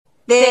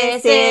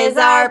This is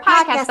our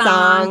podcast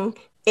song.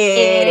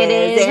 It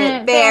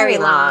isn't very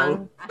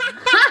long.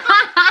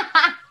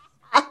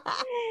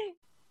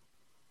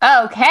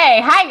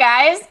 Okay. Hi,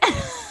 guys.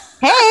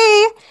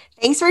 Hey,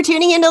 thanks for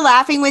tuning into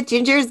Laughing with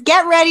Gingers.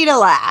 Get ready to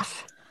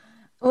laugh.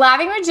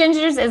 Laughing with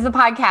Gingers is the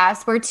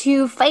podcast where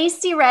two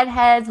feisty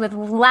redheads with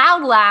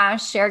loud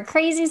laughs share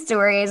crazy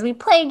stories. We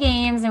play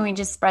games and we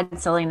just spread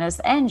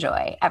silliness and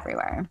joy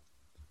everywhere.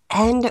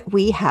 And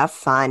we have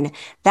fun.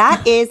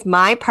 That is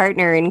my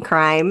partner in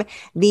crime,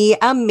 the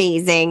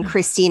amazing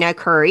Christina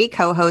Curry,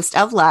 co-host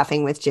of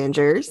Laughing with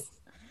Gingers.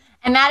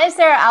 And that is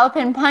Sarah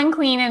Alpin, pun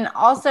queen, and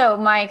also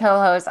my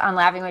co-host on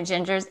Laughing with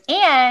Gingers.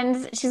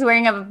 And she's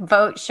wearing a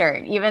vote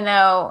shirt, even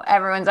though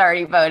everyone's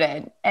already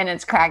voted. And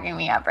it's cracking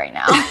me up right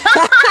now.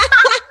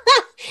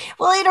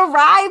 Well, it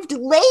arrived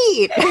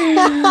late.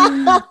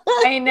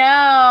 I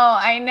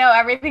know.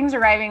 Everything's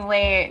arriving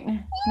late.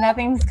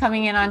 Nothing's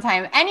coming in on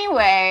time.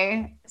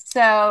 Anyway,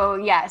 so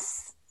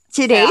yes.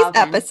 Today's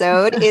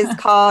episode is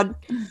called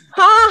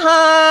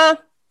Ha-haaaa.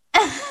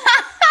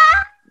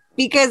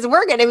 Because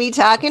we're going to be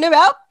talking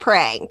about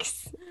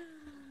pranks.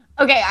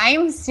 Okay,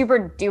 I'm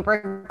super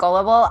duper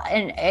gullible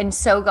and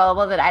so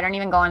gullible that I don't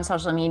even go on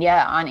social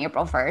media on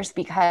April 1st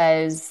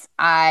because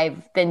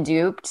I've been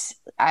duped.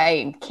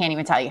 I can't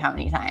even tell you how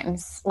many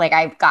times. Like,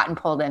 I've gotten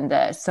pulled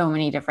into so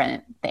many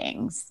different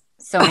things,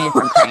 so many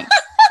different pranks.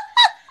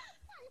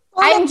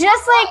 I'm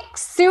just like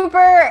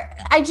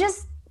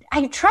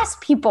I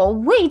trust people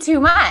way too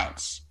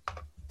much.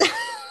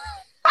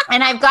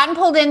 And I've gotten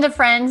pulled into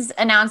friends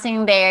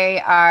announcing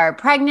they are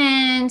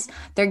pregnant,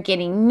 they're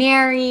getting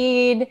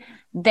married,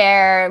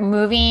 they're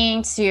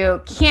moving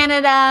to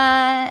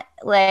Canada.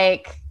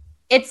 Like,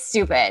 it's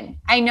stupid.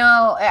 I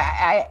know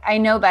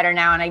better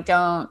now, and I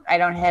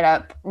don't hit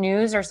up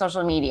news or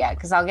social media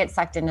because I'll get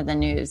sucked into the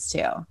news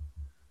too.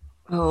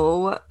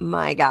 Oh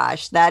my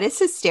gosh, that is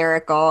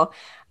hysterical.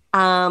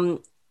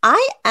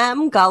 I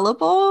am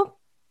gullible,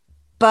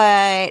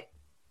 but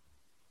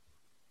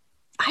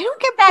I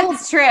don't get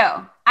that's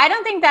true. I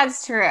don't think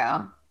that's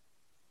true.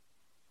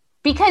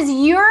 Because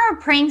you're a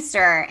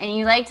prankster and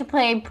you like to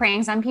play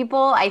pranks on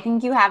people. I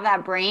think you have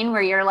that brain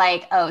where you're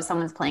like, oh,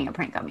 someone's playing a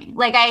prank on me.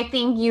 Like, I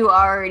think you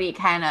already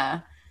kind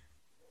of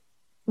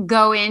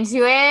go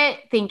into it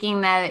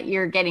thinking that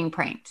you're getting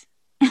pranked.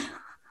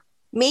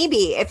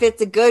 Maybe if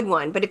it's a good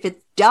one, but if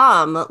it's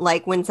dumb,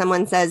 like when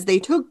someone says they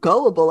took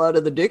gullible out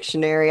of the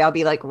dictionary, I'll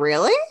be like,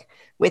 really?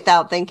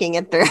 Without thinking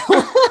it through.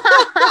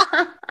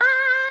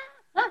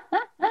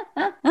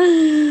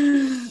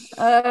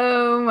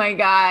 Oh my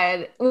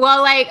God.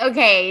 Well, like,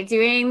 okay,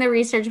 doing the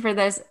research for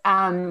this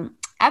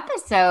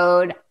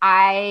episode,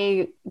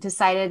 I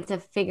decided to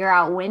figure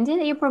out, when did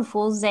April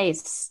Fool's Day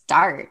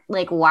start?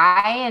 Like,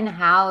 why and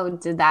how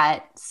did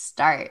that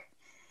start?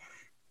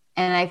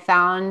 And I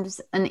found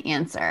an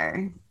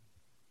answer.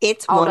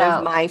 It's one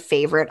of my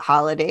favorite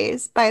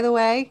holidays, by the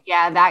way.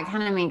 Yeah, that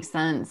kind of makes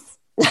sense.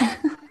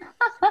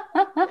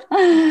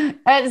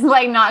 It's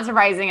like not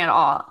surprising at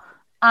all.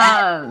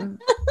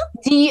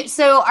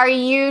 So are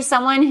you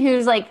someone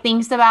who's like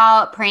thinks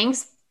about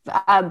pranks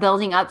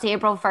building up to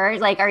April 1st?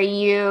 Like, are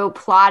you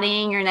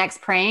plotting your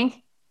next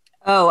prank?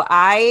 Oh,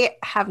 I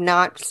have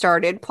not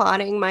started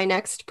plotting my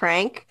next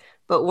prank,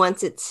 but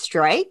once it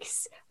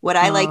strikes, what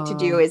I like to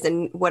do is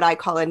what I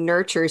call a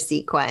nurture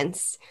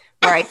sequence,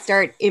 where I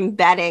start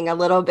embedding a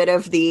little bit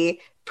of the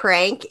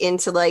prank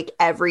into like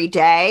every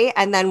day.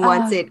 And then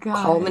once it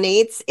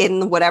culminates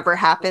in whatever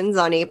happens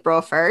on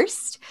April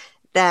 1st,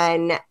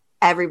 then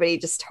everybody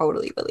just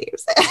totally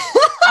believes it.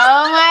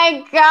 Oh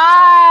my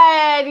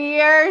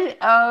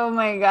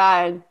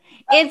God.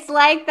 It's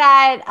like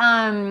that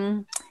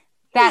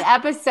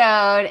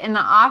episode in The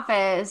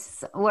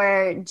Office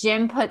where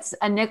Jim puts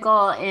a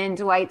nickel in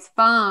Dwight's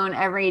phone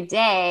every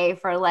day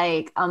for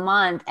like a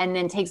month and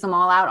then takes them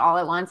all out all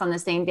at once on the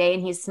same day,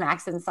 and he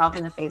smacks himself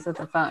in the face with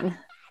the phone.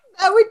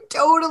 That would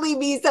totally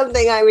be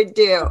something I would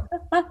do.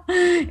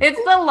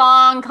 It's the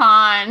long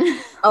con.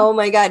 Oh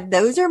my God.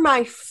 Those are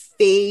my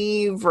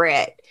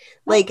favorite.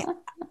 Like,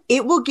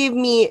 it will give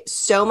me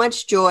so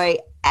much joy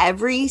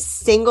every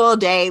single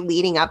day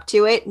leading up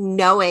to it,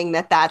 knowing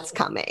that that's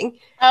coming.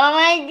 Oh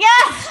my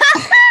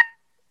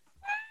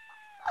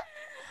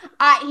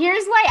God.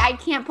 Here's why I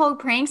can't pull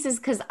pranks is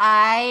because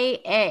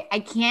I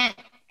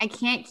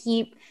can't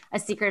keep a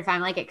secret if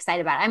I'm like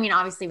excited about it. I mean,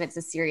 obviously if it's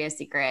a serious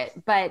secret,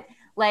 but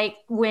like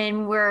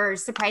when we're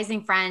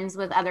surprising friends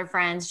with other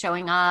friends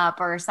showing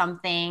up or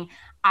something,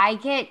 I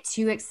get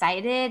too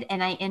excited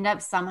and I end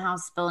up somehow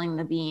spilling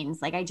the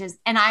beans. Like,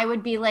 I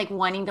would be like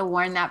wanting to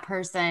warn that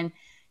person,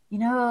 you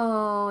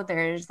know,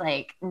 there's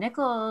like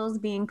nickels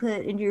being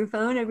put into your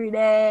phone every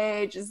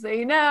day, just so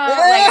you know.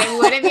 Like, I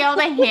wouldn't be able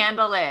to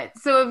handle it.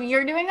 So if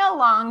you're doing a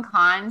long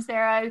con,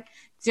 Sarah,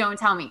 don't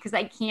tell me because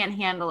I can't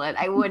handle it.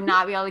 I would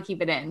not be able to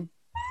keep it in.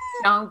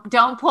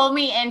 Don't pull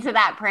me into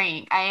that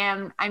prank.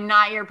 I'm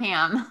not your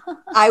Pam.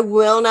 I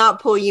will not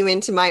pull you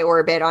into my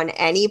orbit on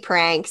any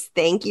pranks.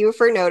 Thank you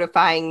for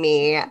notifying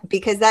me,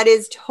 because that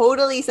is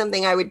totally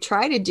something I would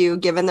try to do,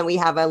 given that we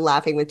have a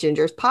Laughing with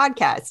Gingers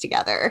podcast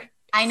together.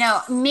 I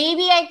know.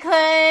 Maybe I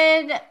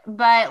could,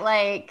 but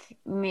like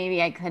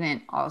maybe I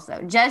couldn't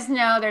also. Just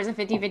know there's a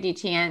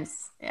 50-50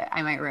 chance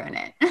I might ruin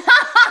it.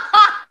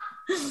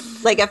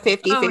 Like a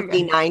 50, Oh my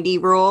 50, God. 90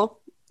 rule.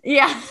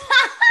 Yeah.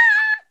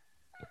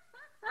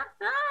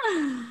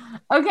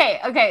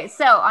 Okay.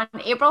 So on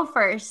April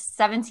 1st,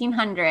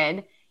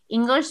 1700,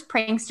 English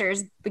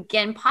pranksters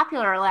began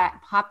popularizing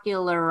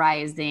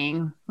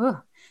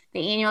the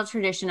annual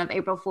tradition of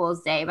April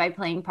Fool's Day by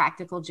playing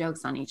practical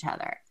jokes on each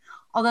other.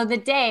 Although the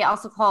day,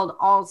 also called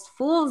All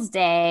Fool's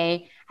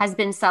Day, has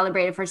been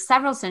celebrated for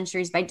several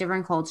centuries by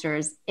different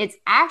cultures, its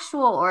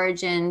actual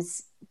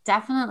origins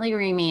definitely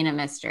remain a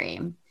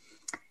mystery.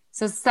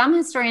 So some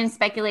historians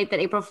speculate that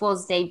April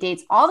Fool's Day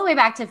dates all the way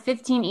back to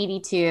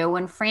 1582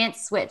 when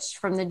France switched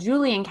from the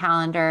Julian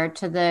calendar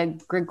to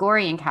the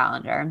Gregorian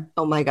calendar.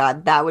 Oh my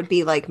God, that would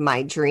be like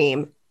my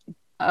dream.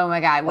 Oh my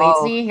God, wait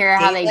till Oh, you hear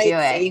how they do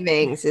daylight it.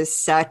 savings is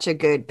such a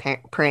good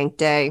prank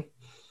day.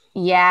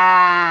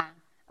 Yeah.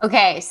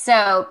 Okay,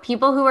 so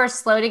people who are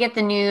slow to get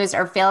the news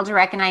or fail to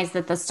recognize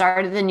that the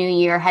start of the new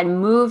year had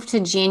moved to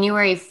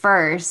January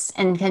 1st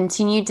and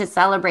continued to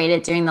celebrate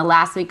it during the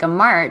last week of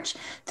March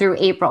through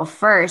April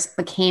 1st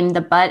became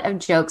the butt of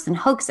jokes and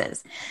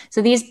hoaxes.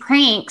 So these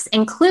pranks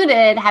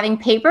included having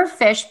paper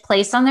fish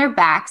placed on their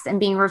backs and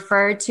being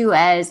referred to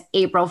as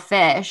April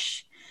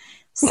fish,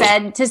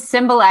 said to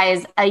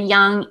symbolize a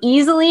young,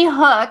 easily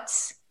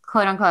hooked,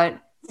 quote unquote,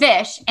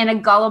 fish and a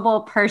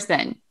gullible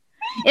person.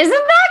 Isn't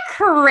that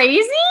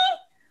crazy?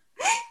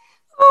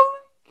 Oh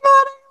my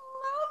God, I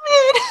love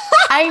it.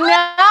 I know.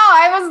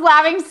 I was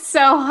laughing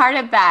so hard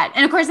at that.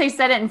 And of course, they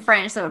said it in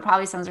French, so it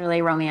probably sounds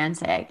really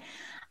romantic.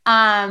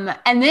 And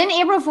then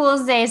April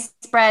Fool's Day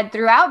spread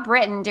throughout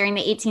Britain during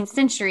the 18th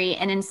century.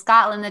 And in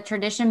Scotland, the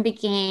tradition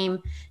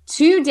became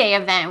two-day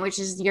event, which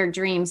is your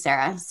dream,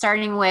 Sarah,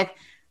 starting with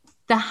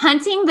the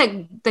hunting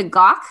the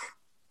gawk,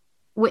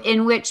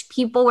 in which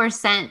people were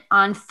sent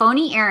on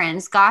phony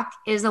errands. Gawk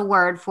is a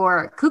word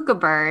for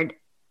kookaburra,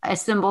 a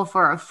symbol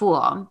for a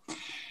fool.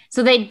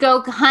 So they'd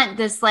go hunt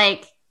this,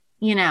 like,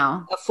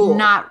 A fool.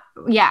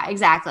 Yeah,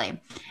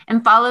 exactly.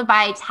 And followed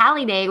by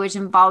Tally Day, which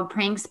involved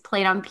pranks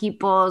played on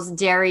people's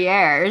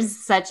derrieres,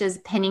 such as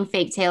pinning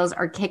fake tails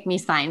or kick me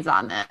signs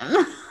on them.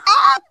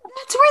 Ah,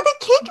 that's where the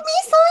kick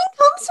me sign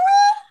comes from?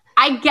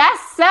 I guess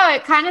so.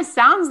 It kind of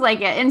sounds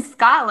like it in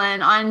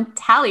Scotland on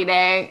Tally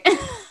Day.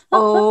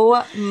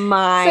 Oh So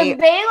my.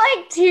 they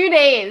like 2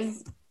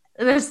 days,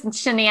 this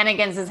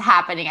shenanigans is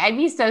happening. I'd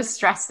be so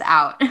stressed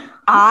out.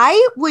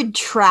 I would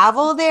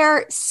travel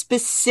there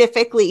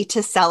specifically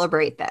to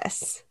celebrate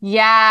this.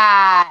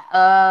 Yeah.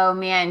 Oh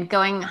man,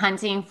 going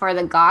hunting for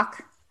the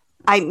gawk.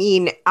 I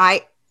mean,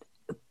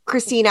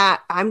 Christina,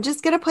 I'm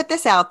just going to put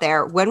this out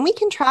there. When we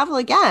can travel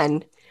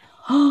again,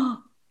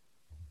 Oh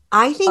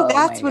I think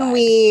that's my when God.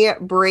 we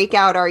break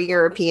out our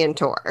European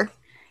tour.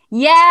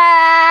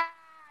 Yeah,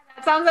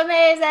 that sounds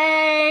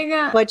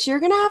amazing. But you're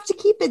going to have to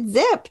keep it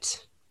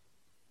zipped.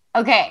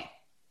 Okay.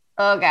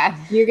 Oh God.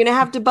 You're going to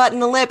have to button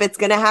the lip. It's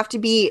going to have to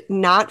be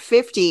not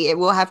 50. It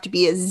will have to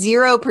be a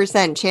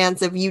 0%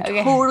 chance of you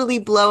Okay. totally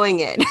blowing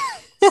it.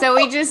 So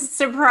we just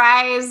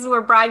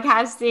we're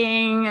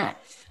broadcasting,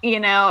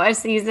 a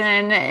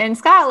season in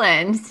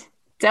Scotland.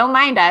 Don't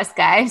mind us,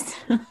 guys.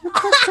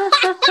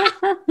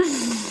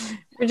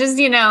 We're just,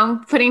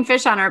 putting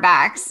fish on our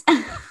backs.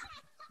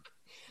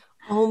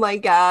 Oh my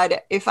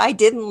God. If I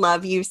didn't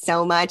love you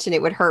so much and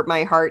it would hurt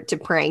my heart to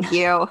prank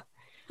you,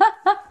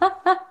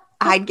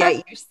 I'd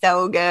get you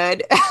so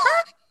good.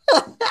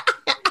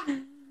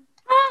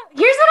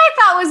 Here's what I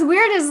thought was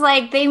weird is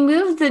like they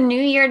moved the new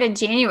year to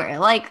January.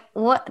 Like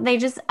what they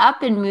just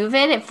up and move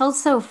it. It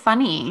feels so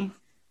funny.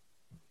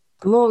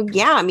 Well,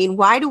 yeah. I mean,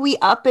 why do we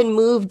up and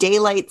move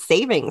daylight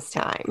savings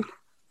time?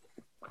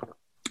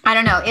 I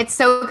don't know. It's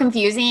so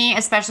confusing,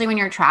 especially when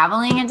you're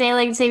traveling a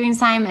daylight savings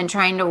time and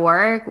trying to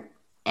work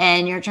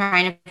and you're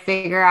trying to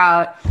figure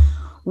out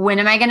when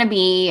am I going to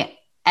be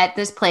at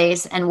this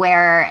place and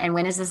where and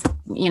when is this,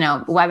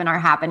 webinar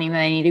happening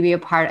that I need to be a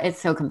part of.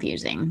 It's so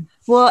confusing.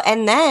 Well,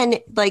 and then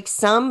like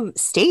some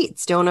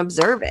states don't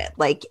observe it,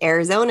 like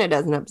Arizona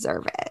doesn't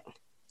observe it.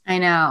 I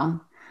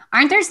know.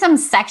 Aren't there some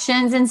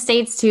sections in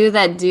states too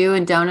that do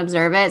and don't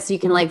observe it? So you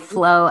can like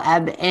flow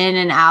ebb in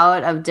and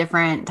out of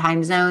different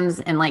time zones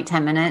in like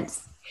 10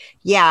 minutes.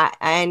 Yeah.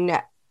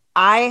 And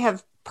I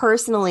have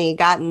personally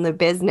gotten the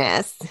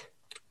business.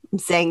 I'm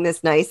saying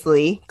this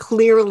nicely.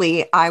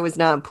 Clearly, I was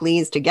not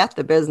pleased to get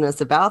the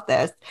business about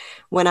this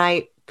when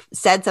I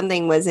said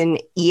something was in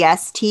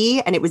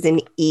EST and it was in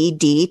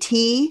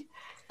EDT.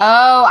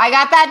 Oh, I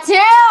got that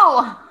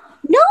too.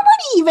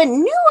 Nobody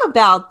even knew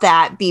about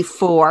that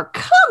before.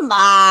 Come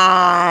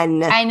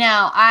on. I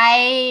know.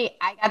 I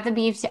got the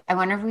beef too. I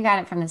wonder if we got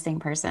it from the same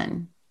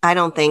person. I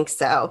don't think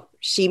so.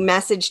 She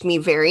messaged me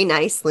very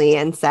nicely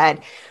and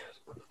said,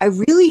 I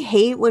really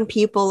hate when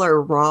people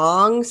are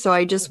wrong, so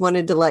I just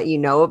wanted to let you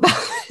know about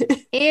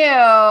it.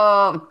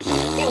 Ew.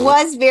 It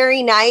was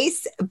very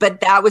nice,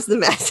 but that was the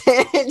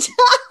message.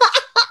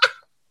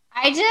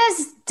 I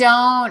just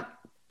don't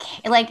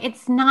like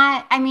it's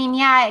not, I mean,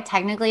 yeah,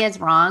 technically it's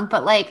wrong,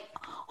 but like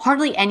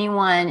hardly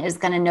anyone is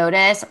going to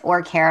notice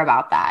or care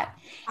about that.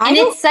 I And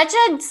don't, it's such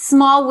a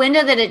small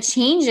window that it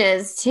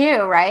changes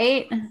too,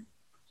 right?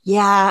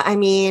 yeah, I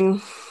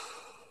mean,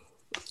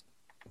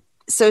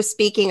 so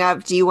speaking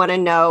of, do you want to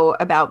know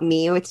about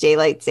me with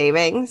daylight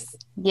savings?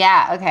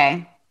 Yeah,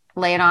 okay.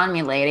 Lay it on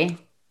me, lady.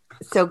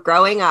 So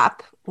growing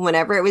up,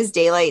 whenever it was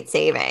daylight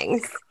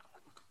savings,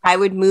 I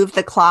would move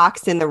the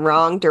clocks in the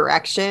wrong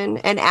direction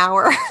an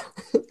hour.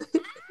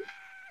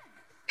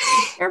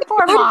 Your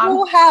poor The mom.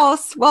 whole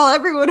house while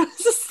everyone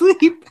was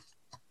asleep.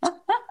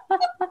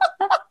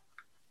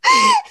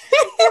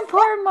 Your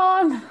poor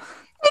mom.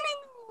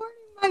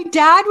 My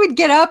dad would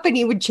get up and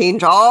he would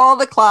change all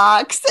the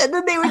clocks, and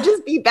then they would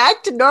just be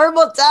back to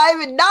normal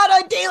time and not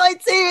on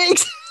daylight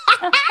savings.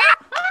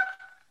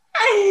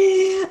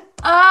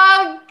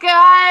 Oh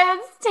God,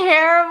 it's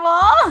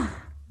terrible.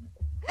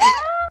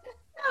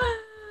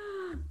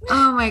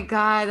 Oh my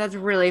God, that's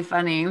really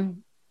funny.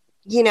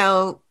 You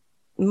know,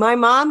 my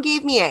mom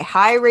gave me a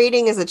high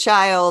rating as a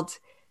child.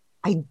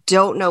 I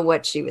don't know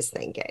what she was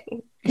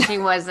thinking. She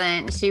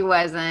wasn't. She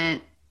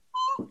wasn't.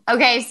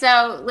 Okay,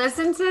 so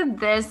listen to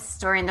this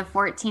story in the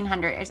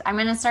 1400s. I'm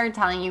going to start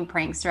telling you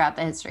pranks throughout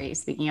the history.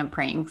 Speaking of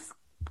pranks,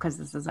 because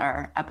this is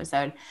our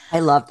episode. I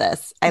love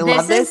this. I This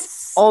love this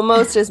is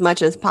almost as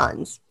much as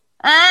puns.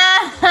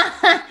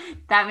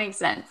 that makes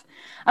sense.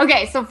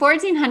 Okay, so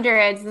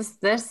 1400s.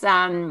 This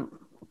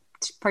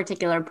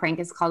particular prank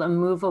is called a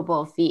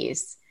movable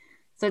feast.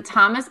 So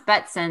Thomas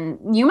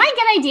Betson, you might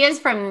get ideas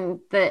from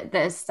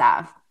this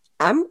stuff.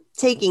 I'm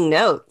taking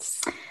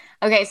notes.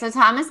 Okay, so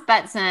Thomas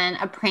Betson,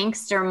 a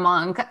prankster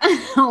monk,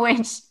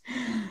 which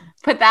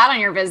put that on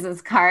your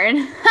business card.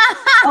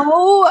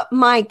 Oh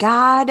my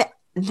God.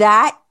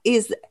 That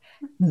is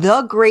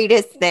the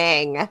greatest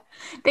thing.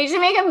 They should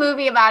make a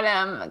movie about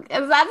him.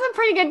 'Cause that's a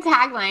pretty good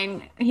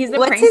tagline. He's a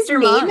What's his prankster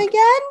name monk.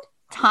 again?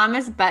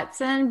 Thomas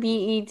Betson,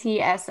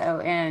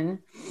 Betson.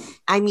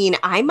 I mean,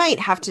 I might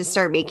have to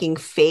start making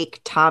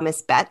fake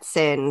Thomas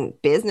Betson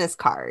business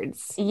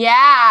cards.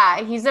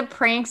 Yeah, he's a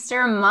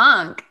prankster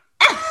monk.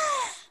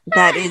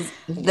 That is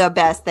the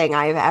best thing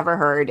I've ever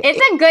heard. It's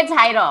a good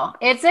title.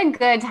 It's a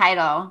good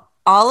title.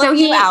 All So of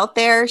you he- out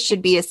there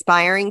should be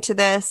aspiring to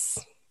this.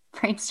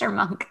 Prankster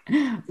monk.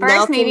 First,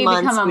 Nelson maybe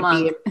Muntz become a would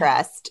monk. be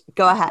impressed.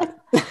 Go ahead.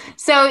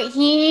 So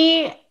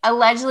he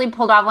allegedly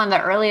pulled off one of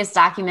the earliest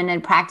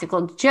documented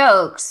practical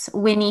jokes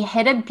when he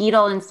hid a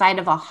beetle inside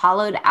of a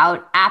hollowed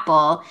out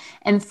apple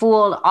and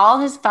fooled all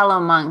his fellow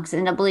monks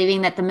into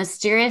believing that the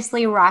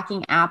mysteriously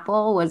rocking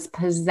apple was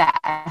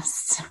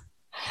possessed.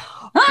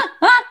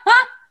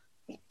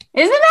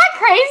 Isn't that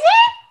crazy?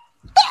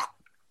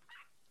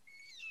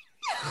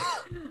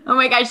 Oh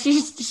my gosh,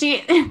 she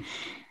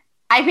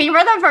I think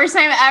for the first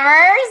time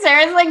ever,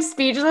 Sarah's like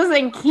speechless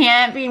and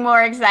can't be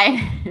more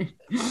excited.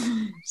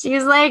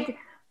 She's like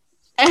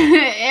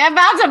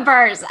about to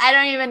burst. I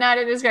don't even know how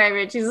to describe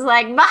it. She's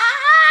like, bah!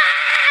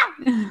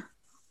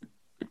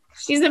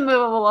 She's a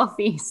movable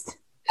feast.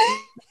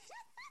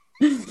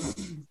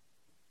 It's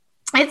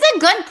a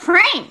good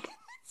prank.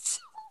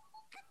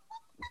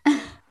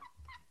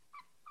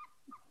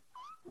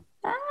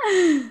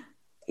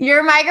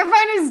 Your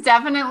microphone is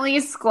definitely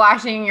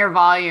squashing your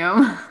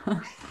volume.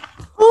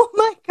 Oh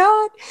my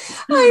God.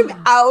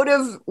 I'm out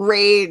of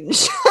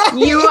range.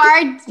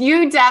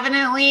 You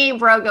definitely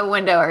broke a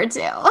window or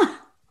two.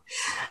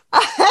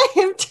 I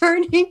am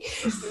turning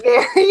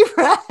very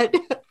red.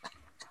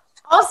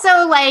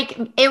 Also, like,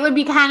 it would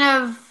be kind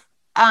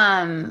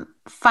of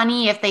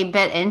funny if they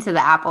bit into the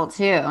apple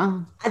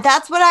too.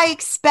 That's what I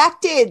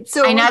expected.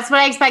 So I know that's what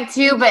I expect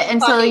too, but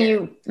until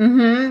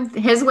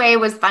his way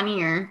was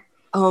funnier.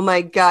 oh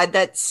my God,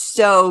 that's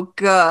so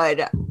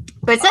good.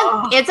 But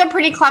it's a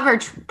pretty clever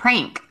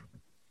prank.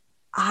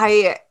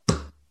 I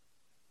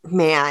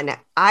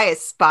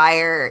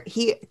aspire.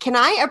 Can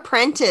I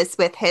apprentice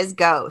with his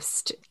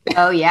ghost?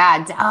 Oh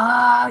yeah.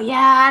 Oh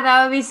yeah,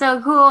 that would be so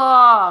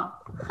cool.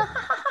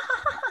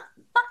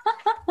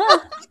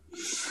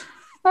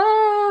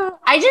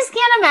 I just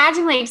can't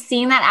imagine like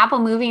seeing that apple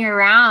moving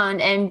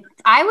around, and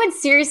I would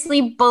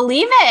seriously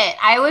believe it.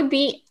 I would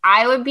be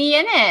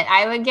in it.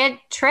 I would get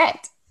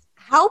tricked.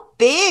 How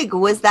big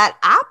was that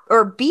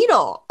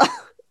beetle?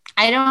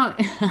 I don't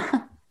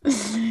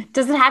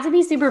Does it have to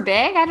be super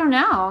big? I don't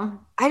know.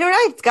 I don't know.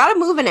 It's got to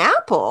move an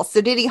apple.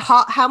 So did he?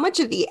 How much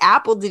of the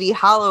apple did he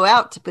hollow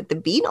out to put the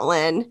beetle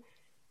in?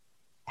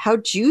 How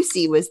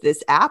juicy was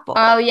this apple?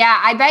 Oh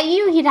yeah, I bet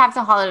you he'd have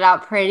to hollow it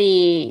out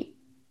pretty,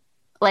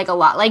 like a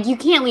lot. Like you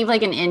can't leave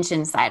like an inch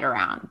inside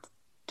around.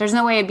 There's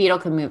no way a beetle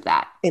could move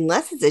that.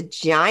 Unless it's a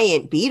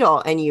giant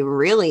beetle and you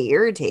really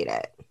irritate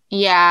it.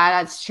 Yeah,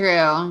 that's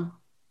true.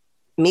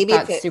 Maybe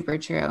That's super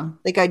true.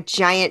 Like a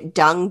giant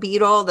dung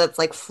beetle that's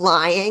like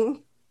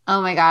flying.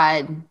 Oh my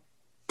God.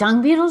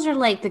 Dung beetles are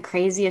like the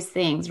craziest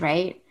things,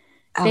 right?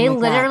 Oh They my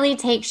God. literally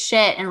take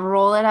shit and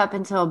roll it up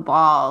into a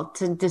ball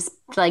to just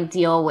like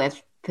deal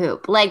with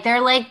poop. Like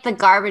they're like the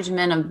garbage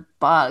men of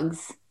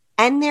bugs.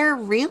 And they're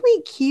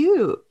really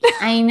cute.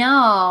 I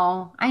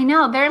know.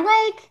 They're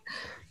like,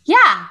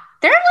 yeah,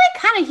 they're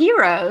like kind of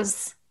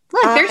heroes.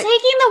 Look, they're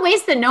taking the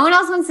waste that no one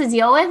else wants to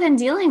deal with and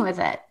dealing with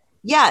it.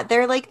 Yeah,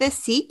 they're like the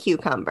sea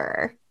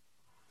cucumber.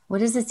 What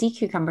does a sea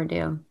cucumber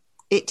do?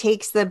 It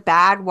takes the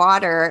bad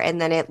water and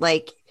then it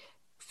like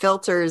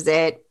filters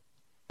it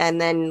and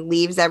then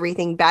leaves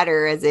everything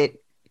better as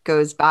it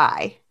goes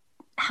by.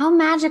 How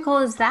magical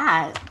is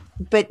that?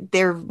 But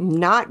they're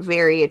not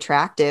very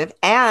attractive.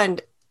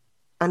 And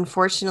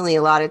unfortunately,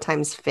 a lot of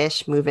times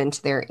fish move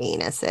into their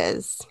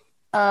anuses.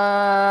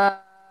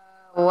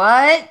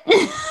 What?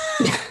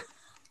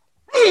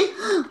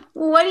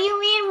 What do you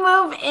mean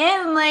move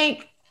in?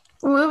 Like,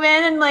 move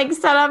in and like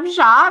set up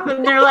shop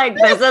and they're like,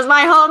 this is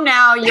my home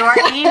now, your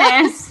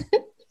anus.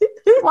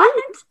 What?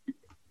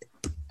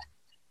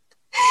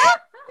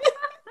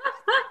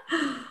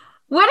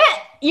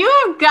 You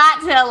have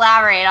got to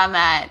elaborate on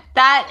that.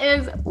 That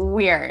is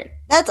weird.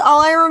 That's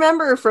all I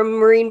remember from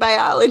marine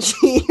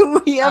biology.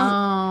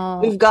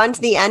 We've gone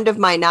to the end of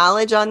my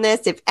knowledge on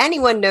this. If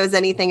anyone knows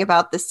anything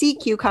about the sea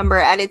cucumber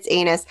and its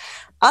anus,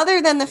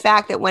 other than the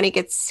fact that when it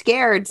gets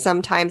scared,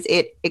 sometimes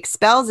it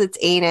expels its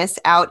anus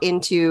out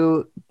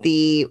into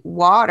the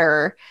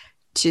water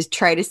to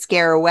try to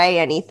scare away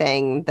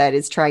anything that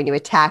is trying to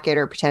attack it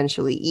or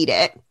potentially eat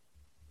it.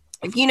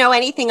 If you know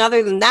anything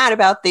other than that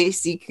about the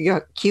sea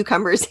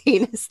cucumber's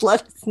anus,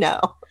 let us know.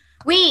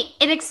 Wait,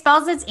 it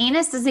expels its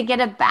anus. Does it get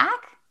it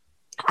back?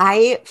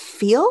 I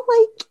feel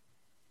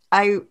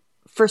like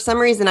for some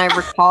reason, I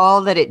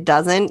recall that it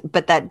doesn't,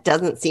 but that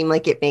doesn't seem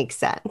like it makes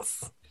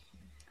sense.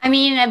 I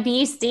mean, a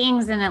bee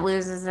stings and it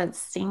loses its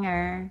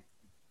stinger.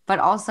 But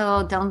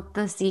also, don't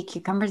the sea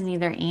cucumbers need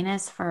their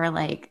anus for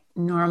like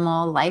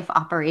normal life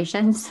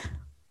operations?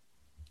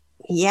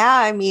 Yeah,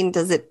 I mean,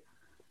 does it?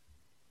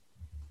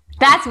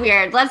 That's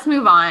weird. Let's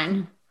move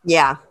on.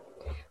 Yeah.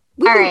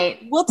 All right.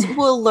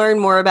 We'll learn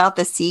more about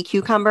the sea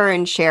cucumber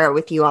and share it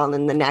with you all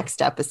in the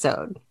next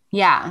episode.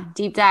 Yeah.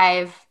 Deep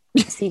dive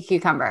sea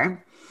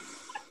cucumber.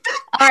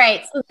 All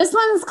right. So this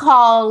one's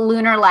called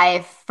Lunar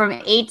Life from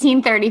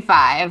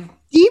 1835.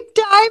 Deep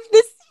dive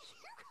this.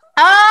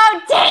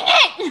 Oh, dang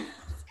it.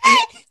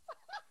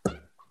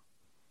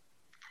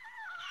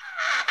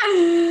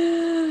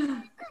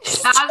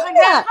 That was a good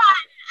one.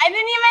 I didn't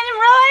even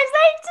realize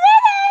I did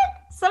it.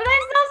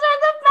 Sometimes those are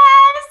the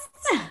best.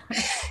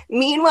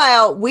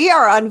 Meanwhile, we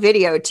are on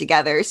video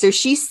together. So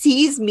she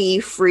sees me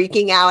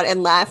freaking out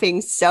and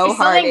laughing so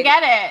hard. I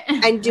get it.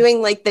 And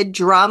doing like the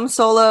drum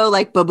solo,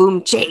 like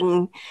ba-boom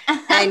ching.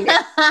 And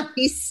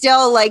he's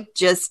still like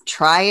just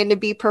trying to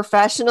be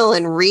professional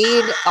and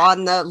read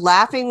on the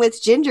Laughing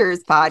with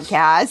Gingers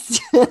podcast.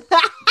 God,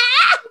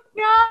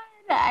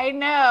 I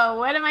know.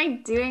 What am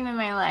I doing with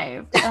my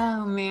life?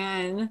 Oh,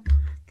 man.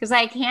 Because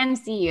I can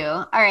see you.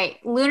 All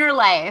right. Lunar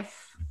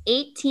Life,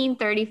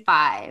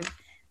 1835.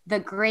 The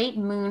Great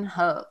Moon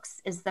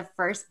Hoax is the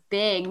first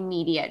big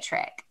media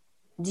trick.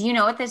 Do you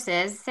know what this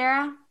is,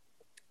 Sarah?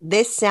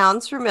 This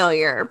sounds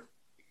familiar.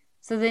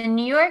 So the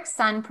New York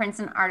Sun prints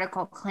an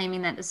article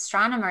claiming that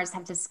astronomers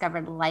have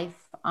discovered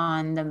life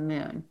on the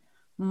moon.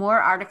 More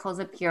articles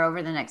appear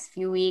over the next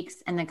few weeks,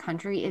 and the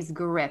country is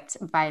gripped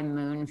by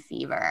moon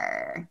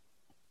fever.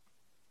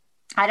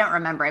 I don't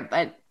remember it,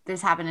 but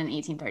this happened in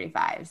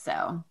 1835,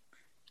 so.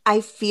 I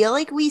feel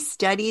like we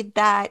studied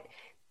that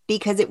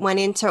because it went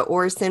into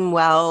Orson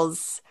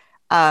Welles,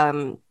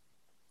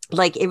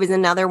 like it was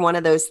another one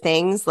of those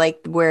things, like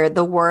where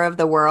the War of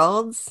the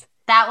Worlds.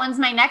 That one's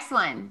my next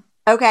one.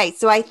 Okay,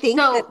 so I think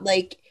that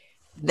like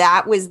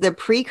that was the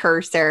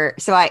precursor.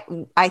 So I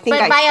think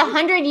but by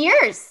 100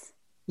 years.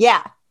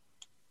 Yeah.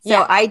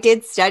 So I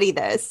did study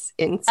this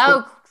in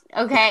school.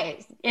 Oh,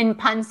 okay. In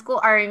pun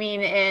school, or I mean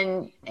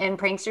in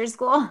prankster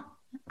school.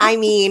 I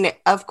mean,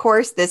 of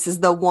course, this is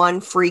the one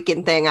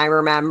freaking thing I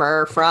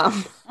remember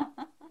from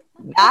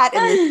that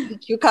and the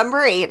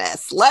cucumber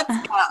anus. Let's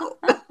go.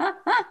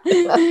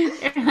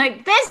 You're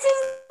like, this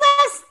is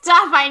the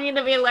stuff I need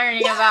to be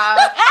learning about.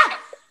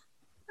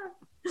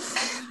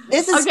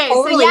 This is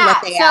totally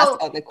what they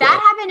asked on the quiz. That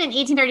happened in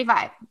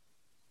 1835.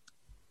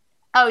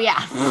 Oh,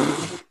 yeah.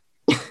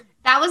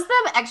 That was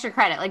the extra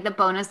credit, like the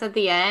bonus at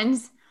the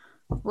end.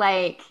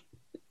 Like,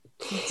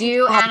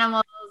 do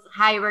animals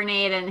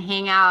hibernate and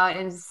hang out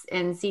and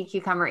see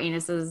cucumber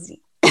anuses?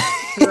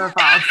 True or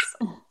false?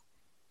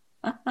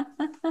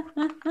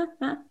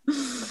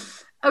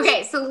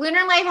 Okay, so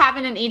lunar life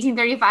happened in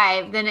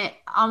 1835. Then it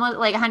almost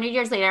like 100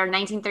 years later,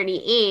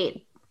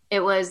 1938, it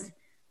was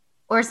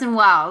Orson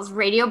Welles'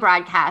 radio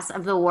broadcast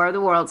of the War of the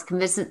Worlds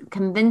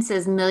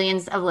convinces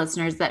millions of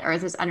listeners that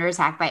Earth is under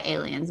attack by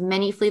aliens.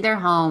 Many flee their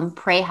home,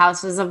 pray in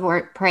houses of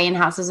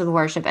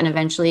worship, and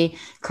eventually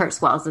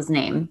curse Welles'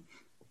 name.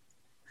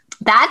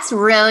 That's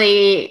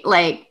really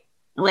like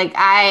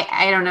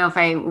I don't know if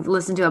I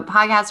listened to a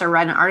podcast or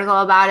read an article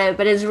about it,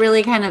 but it's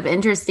really kind of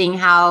interesting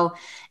how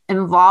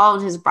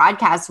involved his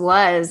broadcast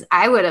was.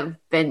 I would have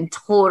been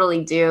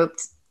totally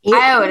duped.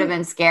 I would have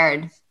been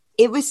scared.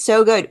 It was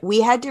so good.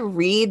 We had to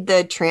read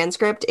the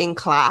transcript in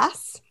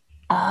class.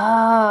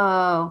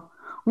 Oh,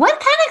 what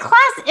kind of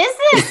class is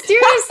this?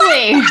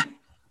 Seriously.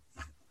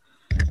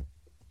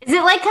 Is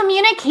it like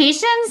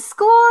communications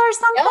school or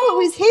something? No, it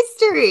was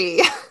history.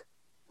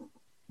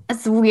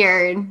 That's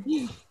weird.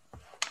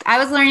 I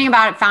was learning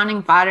about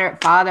founding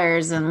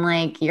fathers and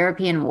like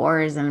European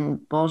wars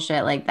and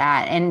bullshit like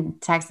that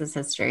and Texas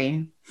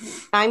history.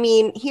 I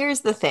mean, here's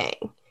the thing.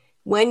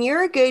 When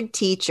you're a good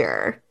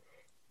teacher,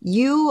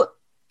 you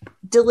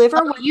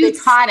deliver what You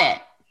this. taught it.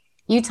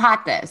 You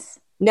taught this.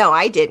 No,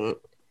 I didn't.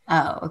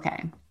 Oh,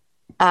 okay.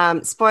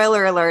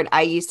 Spoiler alert,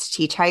 I used to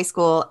teach high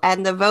school,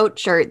 and the vote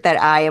shirt that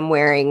I am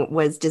wearing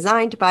was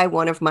designed by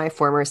one of my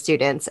former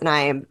students, and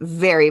I am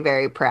very,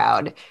 very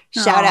proud.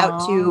 Shout out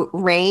Aw. to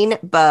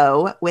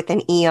Rainbow with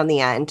an E on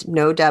the end,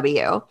 no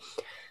W.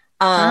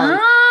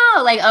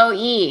 Oh, like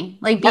OE,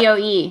 like Yep.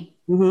 BOE.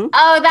 Mhm.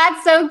 Oh,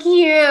 that's so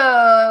cute.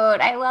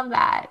 I love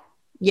that.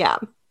 Yeah.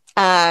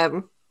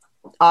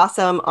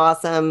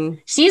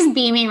 Awesome She's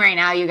beaming right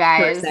now, you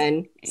guys.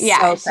 person. Yeah,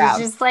 So she's proud.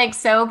 just like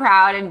so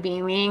proud and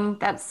beaming.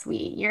 That's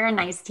sweet. You're a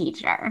nice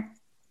teacher.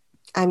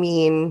 I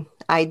mean,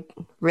 I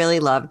really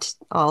loved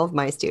all of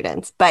my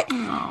students, but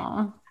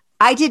Oh.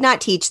 I did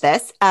not teach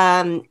this.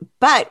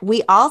 But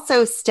we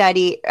also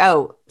study.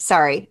 Oh,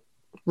 sorry,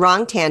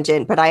 wrong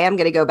tangent, but I am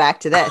going to go back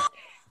to this.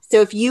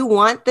 So if you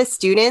want the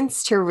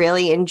students to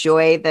really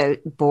enjoy the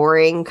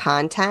boring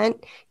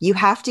content, you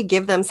have to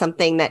give them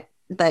something that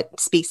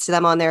speaks to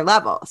them on their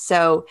level.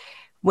 So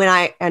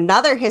when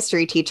another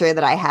history teacher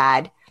that I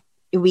had,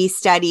 we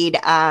studied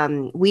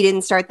We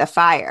Didn't Start the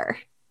Fire.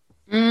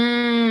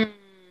 Mm.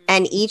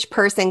 And each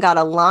person got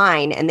a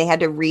line and they had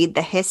to read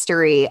the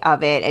history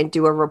of it and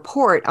do a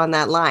report on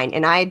that line.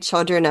 And I had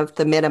children of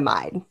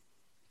thalidomide.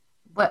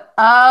 What?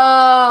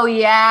 Oh,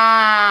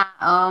 yeah.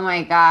 Oh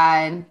my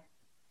God.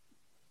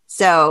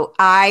 So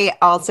I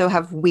also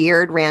have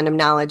weird random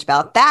knowledge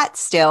about that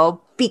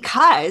still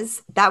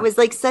because that was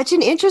like such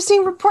an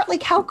interesting report.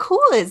 Like, how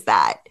cool is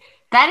that?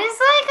 That is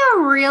like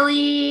a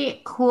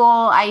really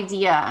cool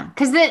idea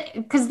because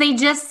they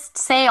just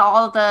say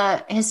all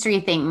the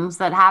history things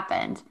that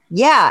happened.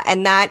 Yeah.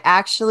 And that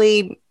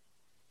actually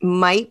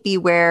might be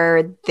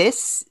where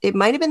it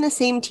might have been the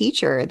same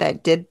teacher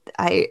that did.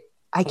 I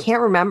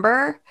can't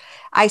remember.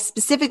 I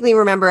specifically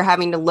remember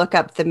having to look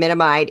up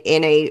thalidomide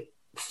in a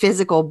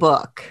physical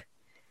book,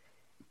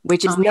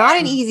 which is not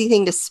an easy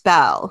thing to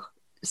spell.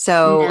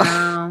 So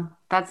no,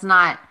 that's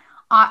not.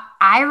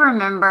 I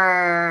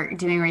remember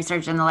doing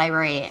research in the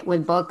library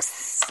with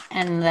books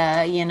and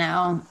the,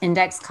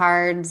 index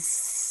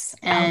cards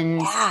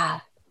and yeah.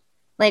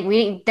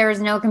 like there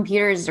was no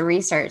computers to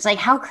research. Like,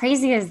 how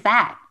crazy is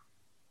that?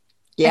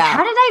 Yeah. Like,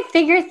 how did I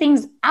figure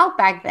things out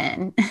back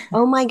then?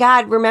 Oh my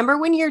God. Remember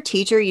when your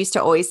teacher used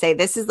to always say,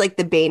 this is like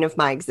the bane of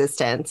my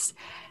existence.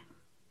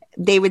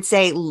 They would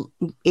say,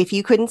 if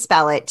you couldn't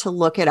spell it, to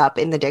look it up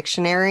in the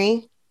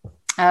dictionary.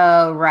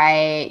 Oh,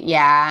 right.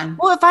 Yeah.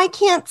 Well, if I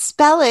can't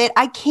spell it,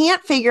 I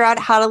can't figure out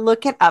how to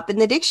look it up in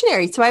the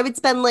dictionary. So I would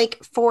spend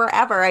like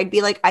forever. I'd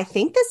be like, I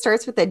think this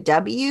starts with a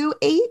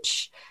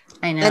W-H.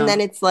 I know. And then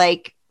it's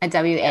like a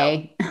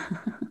W-A.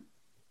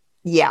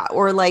 Yeah.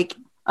 Or like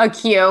a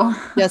Q.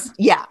 Just,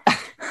 yeah.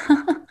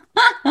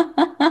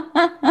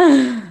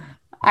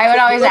 I would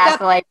always ask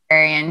the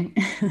librarian.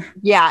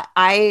 Yeah,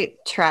 I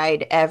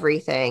tried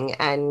everything.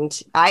 And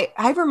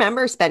I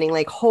remember spending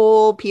like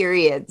whole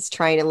periods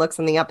trying to look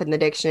something up in the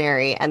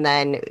dictionary and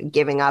then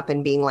giving up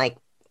and being like,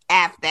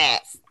 F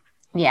this.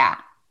 Yeah.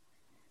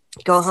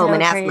 Go home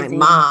and ask my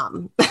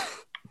mom.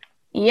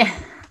 Yeah.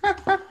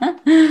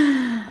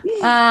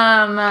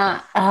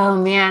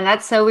 Oh man,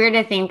 that's so weird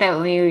to think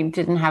that we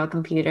didn't have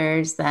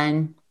computers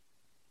then.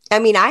 I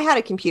mean, I had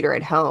a computer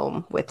at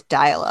home with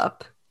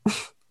dial-up.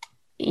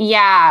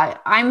 Yeah,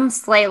 I'm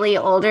slightly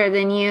older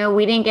than you.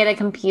 We didn't get a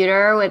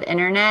computer with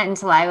internet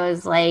until I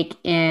was like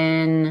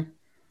in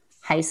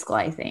high school,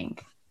 I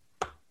think.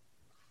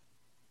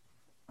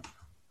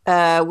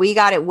 We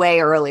got it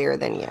way earlier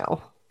than you.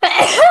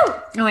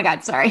 Oh my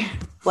God, sorry.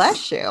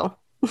 Bless you.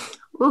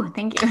 Ooh,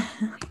 thank you.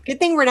 Good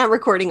thing we're not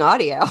recording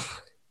audio.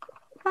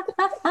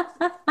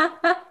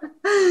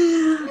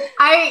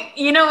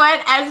 You know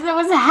what? As it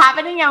was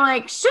happening, I'm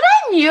like, should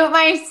I mute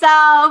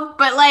myself?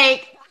 But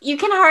like, you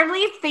can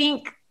hardly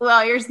think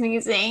while you're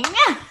sneezing.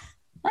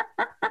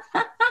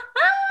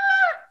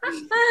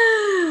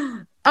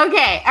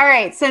 Okay, all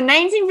right. So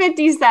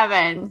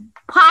 1957,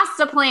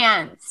 pasta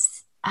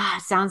plants.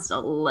 Sounds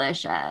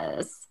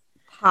delicious.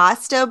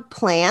 Pasta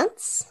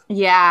plants?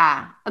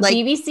 Yeah. Like,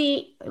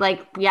 BBC,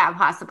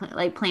 pasta plant,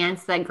 like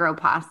plants that grow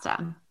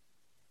pasta.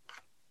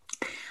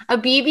 A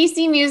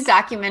BBC News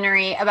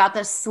documentary about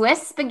the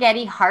Swiss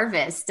spaghetti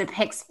harvest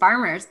depicts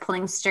farmers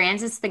pulling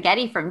strands of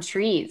spaghetti from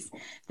trees.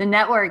 The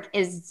network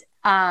is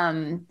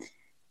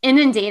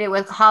inundated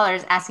with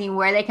callers asking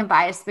where they can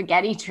buy a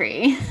spaghetti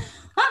tree.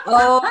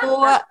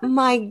 Oh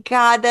my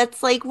God.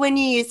 That's like when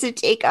you used to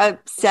take a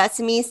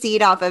sesame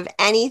seed off of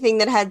anything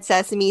that had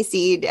sesame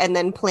seed and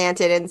then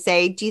plant it and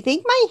say, do you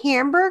think my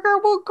hamburger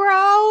will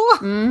grow?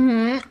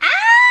 Mm-hmm.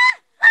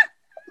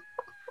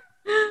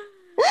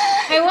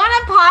 I want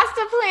a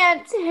pasta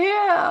plant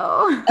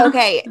too.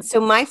 Okay, so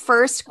my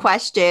first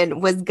question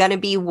was going to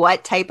be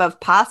what type of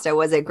pasta?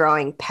 Was it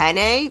growing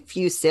penne,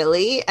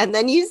 fusilli? And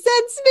then you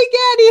said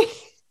spaghetti.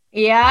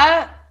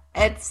 Yeah.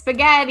 It's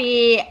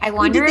spaghetti. I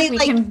wonder Did if they we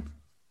like can.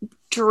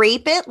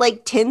 drape it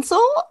like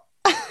tinsel?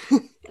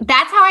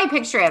 That's how I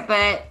picture it,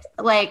 but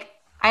like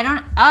I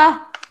don't.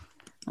 Oh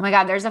my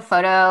God, there's a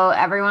photo.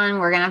 Everyone,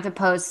 we're gonna have to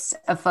post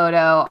a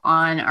photo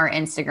on our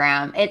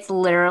Instagram. It's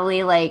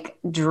literally like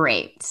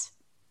draped.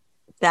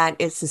 That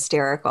is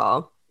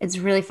hysterical. It's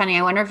really funny.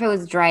 I wonder if it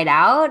was dried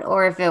out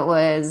or if it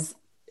was.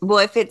 Well,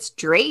 if it's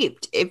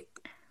draped, It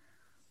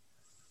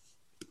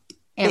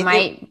if it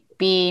might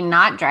be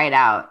not dried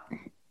out.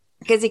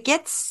 because it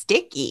gets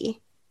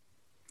sticky.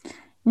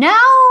 No.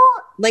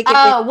 Like if it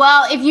Oh,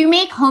 well, if you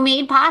make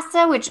homemade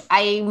pasta, which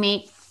I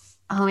make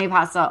homemade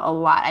pasta a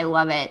lot, I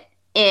love it.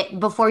 It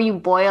before you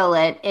boil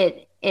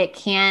it, it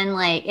can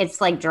like it's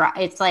like dry.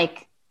 It's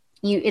like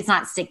it's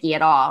not sticky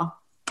at all.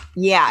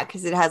 yeah,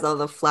 because it has all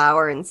the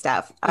flour and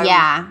stuff.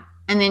 Yeah.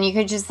 And then you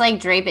could just like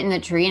drape it in the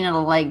tree and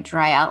it'll like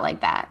dry out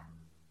like that.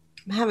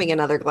 I'm having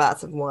another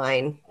glass of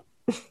wine.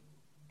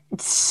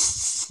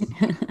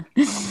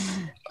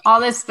 All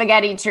this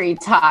spaghetti tree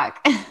talk.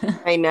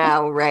 I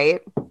know,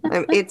 right?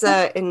 It's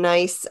a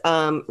nice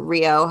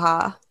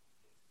Rioja.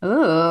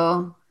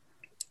 Ooh.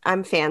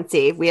 I'm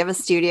fancy. We have a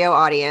studio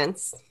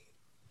audience.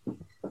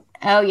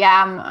 Oh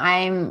yeah,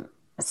 I'm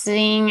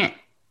sitting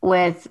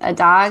with a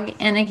dog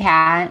and a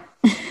cat.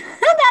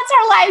 That's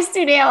our live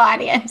studio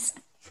audience.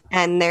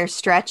 And they're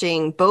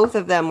stretching. Both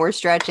of them were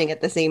stretching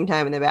at the same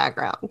time in the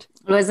background.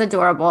 It was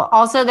adorable.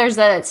 Also, there's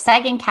a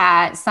second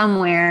cat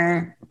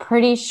somewhere.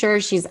 Pretty sure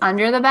she's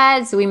under the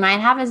bed. So we might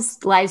have a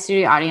live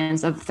studio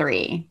audience of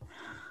 3.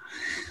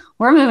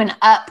 We're moving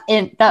up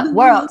in the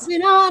world.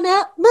 Moving on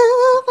up, moving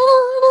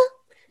on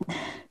up.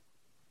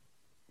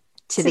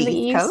 To the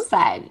East Coast?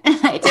 side. To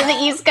the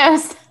East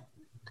Coast.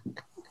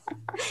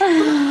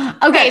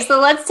 Okay, so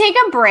let's take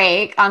a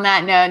break on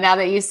that note now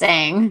that you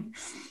sang.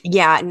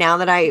 Yeah, now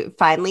that I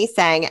finally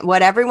sang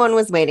what everyone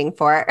was waiting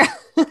for.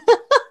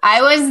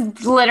 I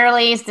was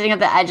literally sitting at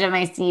the edge of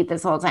my seat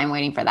this whole time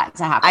waiting for that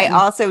to happen. I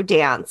also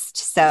danced.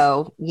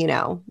 So,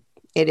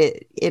 it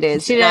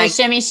is. She did a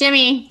shimmy,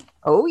 shimmy.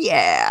 Oh,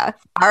 yeah.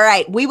 All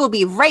right. We will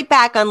be right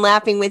back on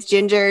Laughing with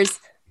Gingers.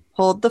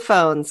 Hold the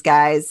phones,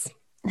 guys.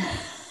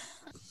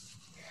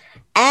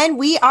 And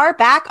we are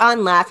back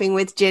on Laughing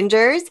with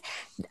Gingers.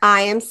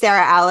 I am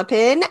Sarah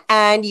Alapin,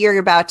 and you're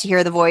about to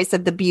hear the voice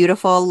of the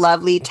beautiful,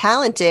 lovely,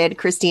 talented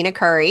Christina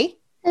Curry.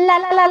 La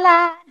la la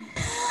la.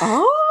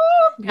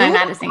 Oh, I'm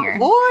not a singer.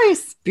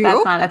 Voice.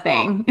 Beautiful. That's not a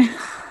thing.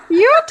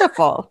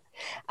 Beautiful.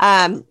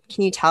 Can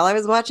you tell I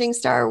was watching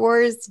Star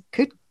Wars?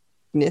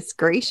 Goodness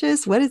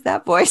gracious. What is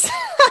that voice?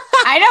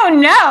 I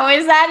don't know.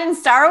 Is that in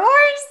Star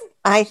Wars?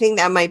 I think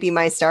that might be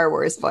my Star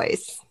Wars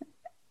voice.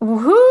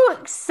 Who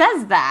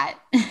says that?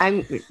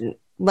 I'm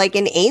like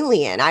an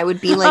alien. I would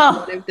be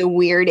like one of the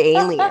weird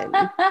alien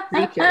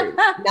creatures,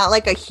 not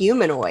like a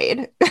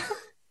humanoid.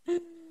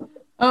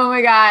 Oh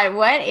my God.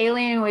 What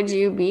alien would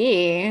you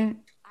be?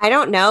 I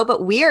don't know,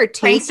 but we are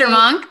taking Prankster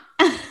monk?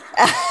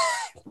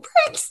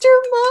 Prankster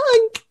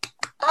monk.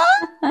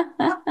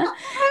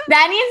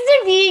 That needs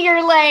to be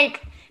your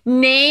like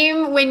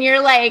name when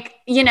you're like,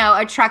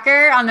 a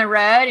trucker on the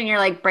road and you're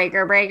like,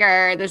 breaker,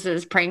 breaker. This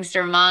is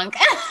Prankster monk.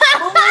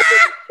 Oh my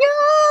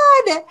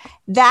God.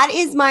 That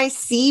is my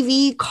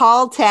CV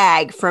call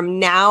tag from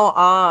now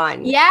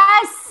on.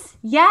 Yes.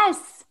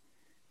 Yes.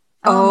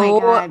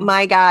 Oh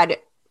my God.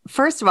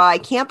 First of all, I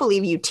can't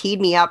believe you teed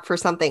me up for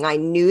something I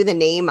knew the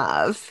name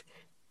of.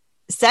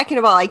 Second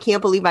of all, I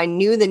can't believe I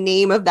knew the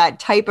name of that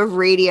type of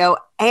radio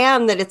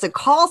and that it's a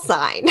call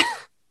sign.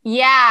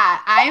 Yeah,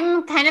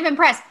 I'm kind of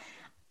impressed.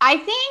 I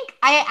think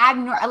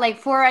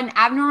for an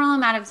abnormal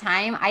amount of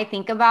time, I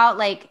think about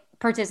like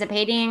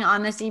participating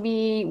on the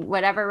CB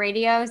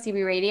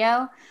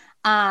radio,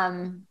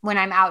 when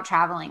I'm out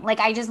traveling. Like,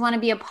 I just want to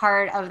be a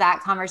part of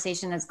that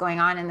conversation that's going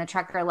on in the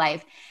trucker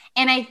life.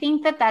 And I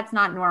think that that's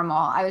not normal.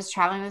 I was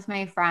traveling with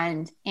my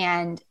friend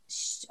and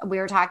we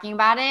were talking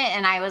about it.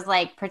 And I was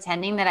like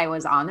pretending that I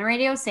was on the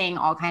radio saying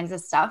all kinds of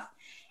stuff.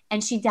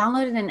 And she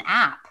downloaded an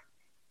app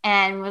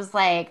and was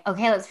like,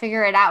 okay, let's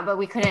figure it out. But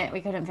we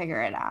couldn't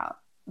figure it out.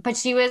 But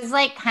she was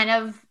like kind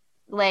of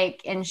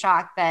like in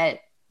shock that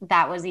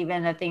was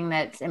even a thing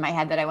that's in my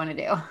head that I want to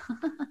do.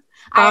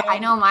 I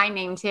know my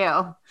name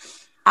too.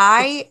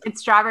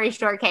 It's strawberry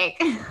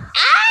shortcake.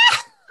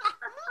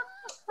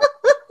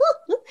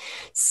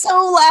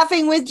 So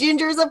Laughing with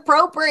Ginger's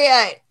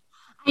appropriate.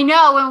 I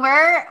know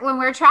when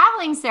we're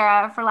traveling,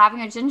 Sarah, for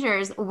Laughing with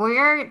Gingers,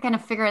 we're going to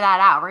figure that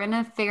out. We're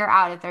going to figure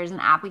out if there's an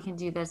app we can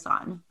do this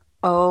on.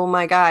 Oh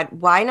my God.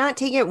 Why not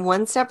take it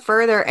one step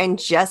further and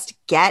just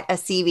get a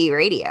CV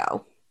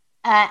radio?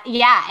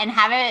 Yeah. And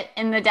have it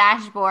in the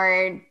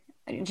dashboard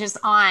just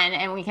on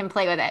and we can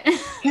play with it.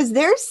 Because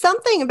there's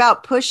something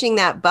about pushing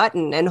that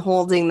button and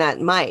holding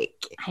that mic.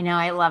 I know.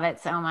 I love it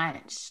so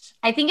much.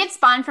 I think it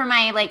spawned from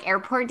my like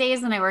airport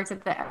days when I worked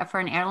for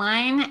an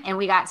airline and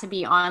we got to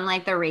be on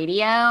like the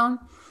radio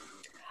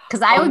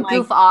because I would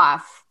goof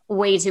off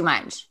way too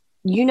much.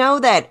 You know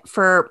that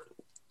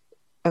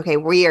okay,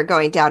 we are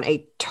going down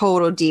a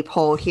total deep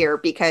hole here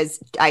because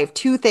I have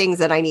 2 things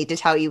that I need to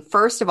tell you.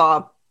 First of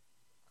all,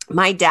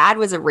 My dad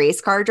was a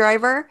race car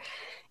driver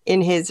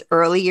in his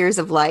early years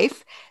of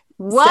life. So,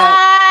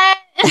 What?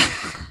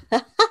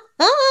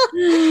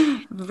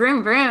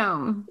 Vroom,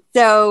 vroom.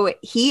 so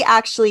he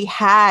actually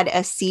had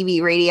a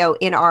CB radio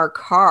in our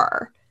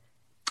car.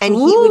 And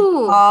he would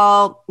Ooh.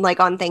 call like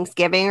on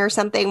Thanksgiving or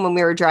something when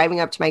we were driving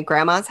up to my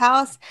grandma's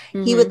house.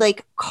 He would Mhm.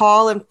 like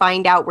call and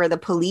find out where the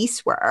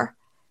police were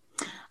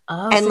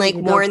Oh, and so you like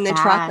could go warn the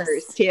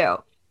truckers fast. too.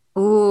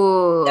 So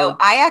Ooh,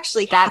 I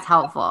actually have that's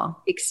helpful.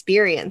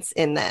 experience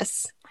in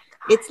this.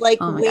 It's like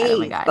Oh my God. Oh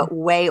my Waze, God. but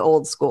way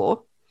old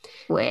school.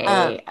 Um,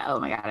 Wait. Oh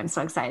my God. I'm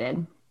so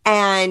excited.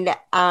 and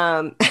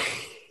oh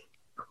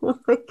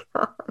my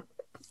God.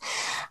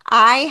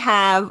 I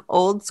have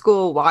old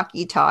school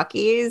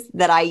walkie-talkies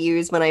that I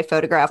use when I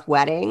photograph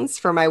weddings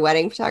for my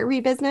wedding photography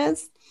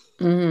business.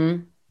 Hmm.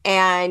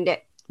 And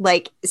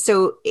like,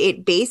 so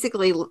it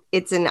basically,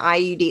 it's an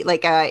IUD,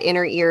 like a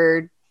inner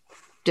ear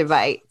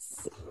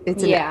device.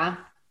 It's an Yeah.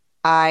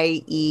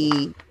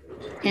 IE.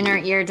 Inner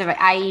ear device,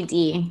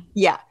 IED.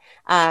 Yeah.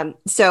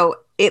 So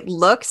it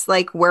looks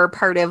like we're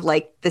part of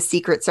like the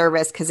Secret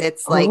Service because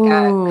it's like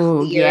a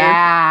Oh, clear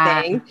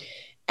yeah. thing.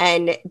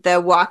 And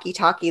the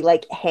walkie-talkie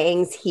like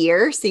hangs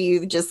here. So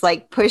you just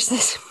like push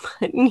this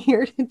button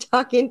here to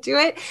talk into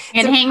it.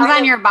 It So hangs kind on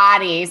of your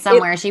body it,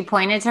 somewhere. She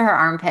pointed to her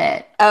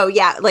armpit. oh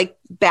yeah, like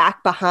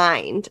back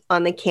behind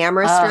on the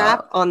camera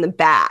strap Oh. on the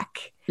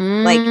back.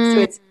 Like so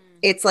Mm.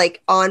 it's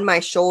like on my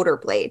shoulder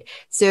blade.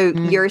 So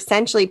Mm. you're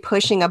essentially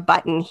pushing a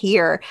button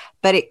here,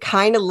 but it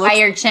kind of By looks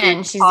your like you're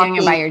chin. She's doing it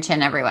by talking. your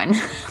chin, everyone.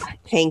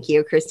 Thank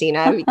you,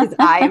 Christina, because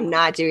I am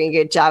not doing a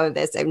good job of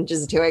this. I'm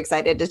just too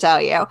excited to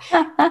tell you.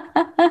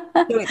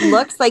 So it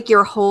looks like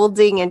you're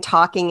holding and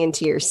talking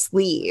into your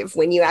sleeve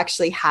when you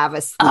actually have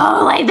a sleeve.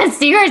 Oh, like the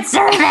Secret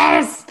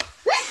Service.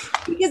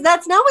 Because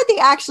that's not what they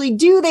actually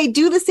do. They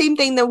do the same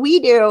thing that we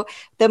do.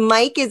 The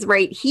mic is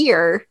right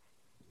here.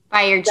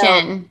 By your So,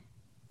 chin.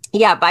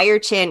 yeah, by your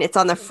chin. It's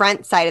on the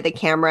front side of the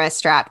camera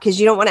strap because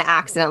you don't want to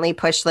accidentally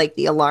push like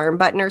the alarm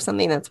button or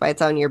something. That's why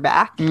it's on your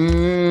back.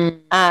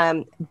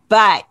 Mm.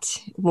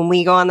 But when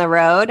we go on the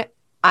road,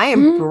 I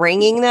am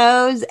bringing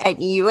those,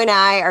 and you and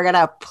I are going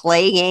to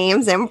play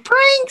games and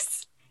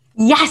pranks.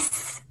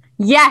 Yes.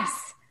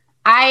 Yes.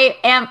 I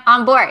am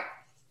on board.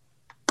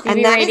 And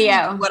CB that is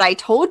radio. what I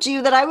told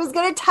you that I was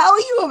going to tell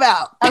you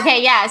about.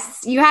 Okay,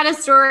 yes. You had a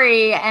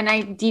story and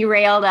I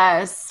derailed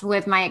us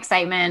with my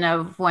excitement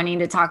of wanting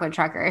to talk with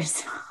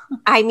truckers.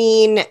 I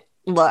mean,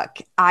 look,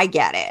 I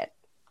get it.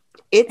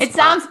 It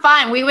sounds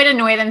fun. We would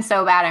annoy them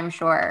so bad, I'm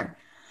sure.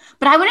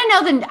 But I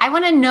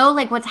want to know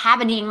like what's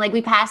happening. Like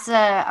we passed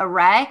a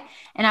wreck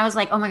and I was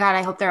like, oh my God,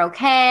 I hope they're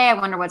okay. I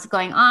wonder what's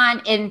going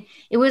on. And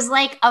it was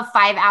like a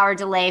 5-hour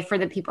delay for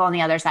the people on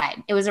the other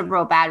side. It was a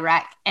real bad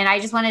wreck. And I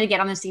just wanted to get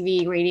on the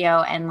CV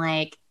radio and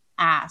like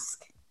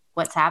ask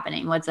what's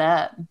happening. What's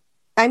up?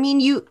 I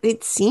mean,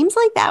 it seems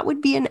like that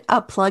would be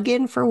a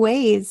plug-in for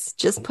Waze.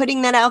 Just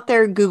putting that out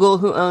there, Google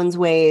who owns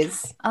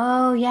Waze.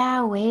 Oh yeah,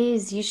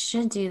 Waze. You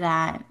should do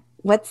that.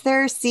 What's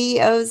their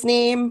CEO's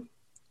name?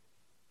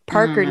 I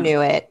don't Parker know.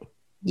 knew it.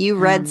 You I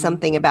read don't know.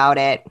 something about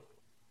it.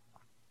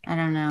 I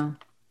don't know.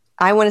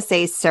 I want to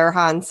say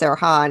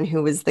Sirhan,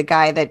 who was the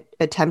guy that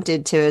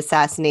attempted to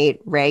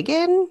assassinate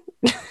Reagan.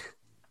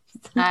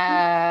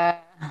 Uh,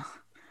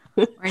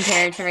 we're in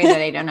territory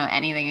that I don't know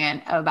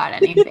anything about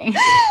anything.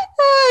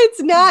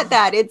 It's not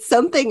that. It's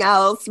something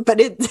else, but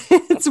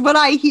it's what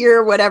I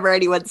hear whenever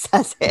anyone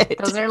says it.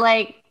 Those are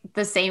like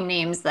the same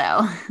names,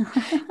 though.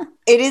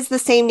 It is the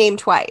same name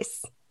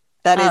twice.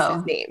 That is Oh.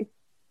 his name.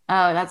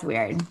 Oh, that's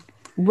weird.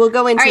 We'll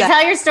go into All right, that.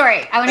 tell your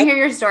story. I want to hear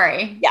your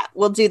story. Yeah,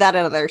 we'll do that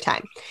another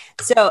time.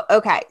 So,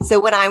 okay. So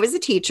when I was a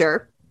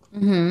teacher,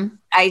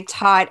 I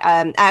taught,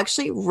 I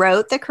actually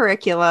wrote the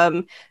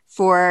curriculum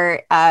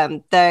for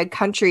the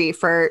country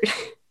for,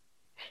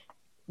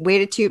 way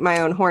to toot my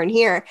own horn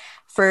here,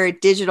 for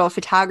digital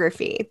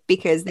photography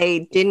because they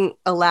didn't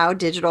allow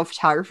digital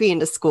photography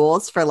into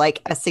schools for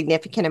like a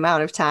significant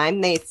amount of time.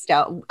 They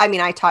still, I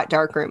mean, I taught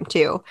darkroom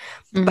too,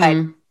 but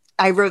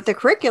I wrote the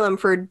curriculum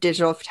for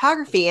digital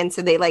photography. And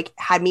so they like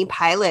had me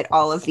pilot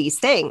all of these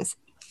things.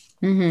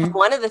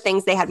 One of the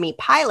things they had me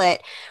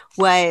pilot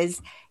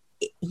was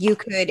you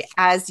could,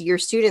 as your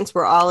students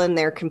were all in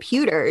their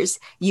computers,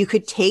 you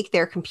could take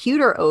their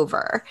computer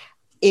over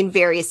in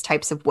various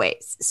types of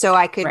ways. So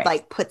I could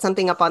like put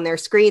something up on their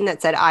screen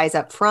that said eyes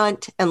up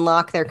front and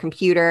lock their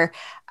computer.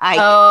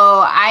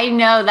 I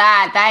know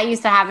that. That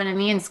used to happen to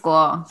me in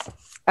school.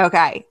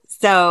 Okay.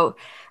 So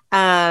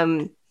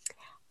I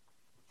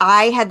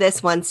had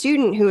this one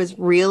student who was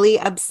really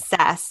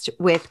obsessed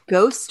with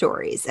ghost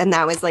stories. And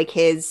that was like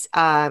his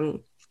AP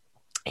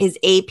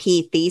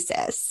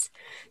thesis.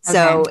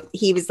 So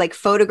he was like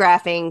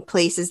photographing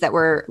places that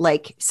were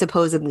like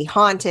supposedly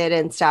haunted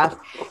and stuff.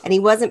 And he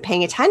wasn't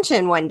paying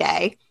attention one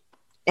day.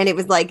 And it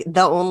was like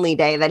the only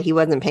day that he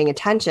wasn't paying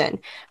attention.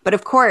 But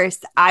of course,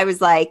 I was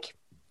like,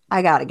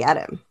 I got to get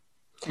him.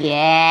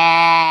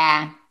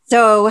 Yeah.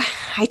 So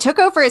I took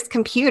over his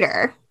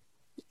computer.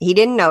 He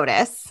didn't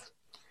notice.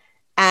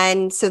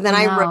 And so then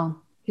I wrote,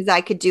 because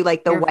I could do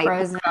like the You're whiteboard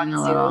frozen on a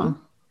Zoom. little.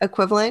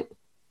 equivalent.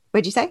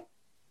 What'd you say?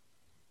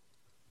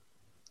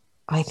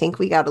 I think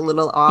we got a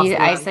little off.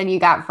 I said you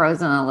got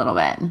frozen a little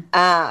bit.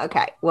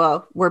 Okay.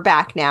 Well, we're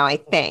back now, I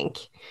think.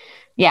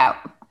 Yeah.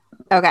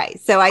 Okay.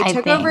 So I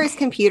took over his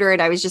computer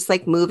and I was just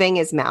like moving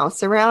his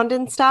mouse around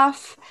and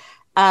stuff.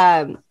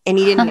 And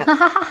he didn't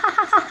know.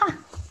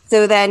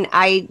 So then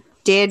I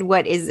did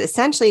what is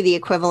essentially the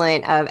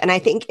equivalent of, and I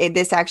think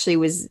this actually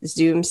was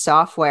Zoom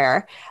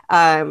software.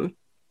 But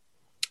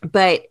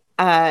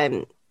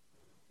the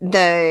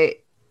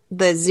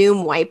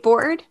Zoom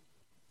whiteboard.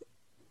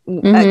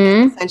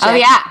 Oh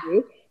yeah.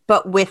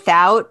 But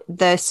without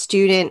the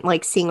student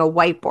like seeing a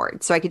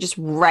whiteboard. So I could just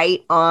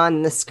write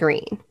on the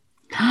screen.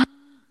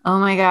 Oh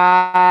my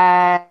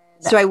God.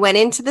 So I went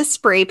into the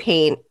spray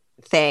paint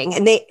thing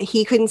and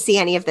he couldn't see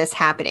any of this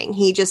happening.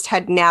 He just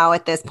had now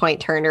at this point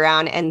turned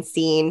around and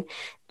seen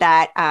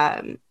that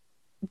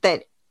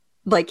that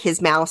like his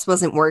mouse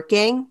wasn't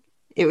working.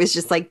 It was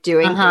just like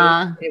doing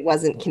things. It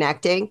wasn't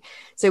connecting.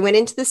 So I went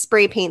into the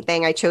spray paint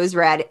thing. I chose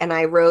red and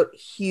I wrote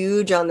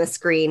huge on the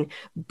screen,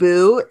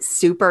 boo,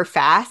 super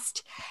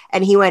fast.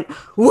 And he went,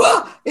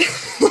 whoa.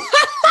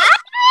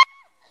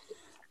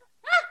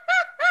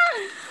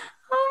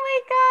 Oh my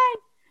God.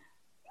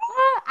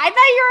 I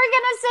thought you were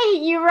going to say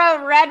you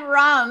wrote red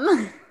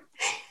rum.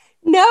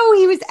 No,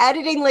 he was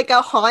editing like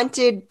a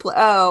haunted.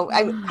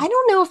 I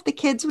don't know if the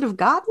kids would have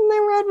gotten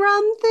the red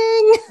rum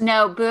thing.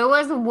 No, boo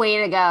was a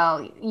way to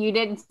go. You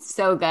did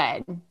so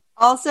good.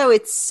 Also,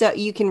 it's so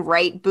you can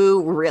write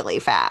boo really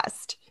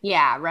fast.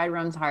 Yeah, red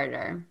rum's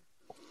harder.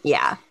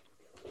 Yeah.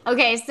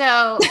 Okay,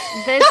 so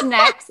this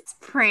next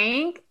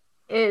prank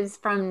is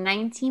from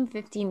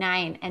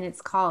 1959 and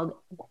it's called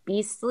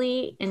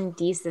Beastly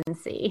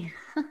Indecency.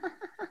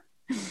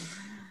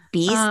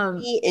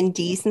 Beastly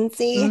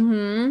Indecency?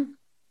 Mm-hmm.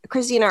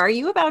 Christina, are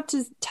you about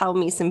to tell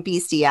me some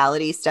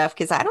bestiality stuff?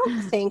 Because I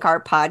don't think our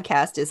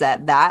podcast is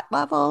at that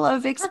level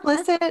of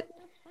explicit.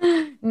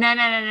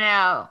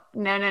 No.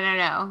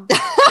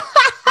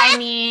 I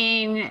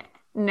mean,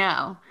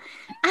 no.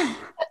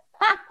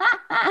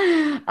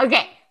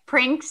 Okay.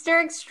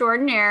 Prankster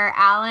extraordinaire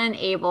Alan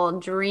Abel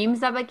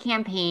dreams of a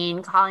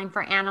campaign calling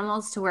for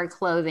animals to wear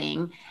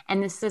clothing,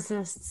 and the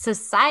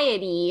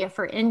Society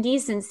for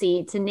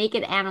Indecency to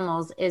Naked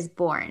Animals is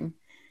born.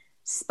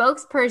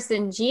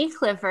 Spokesperson G.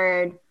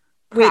 Clifford.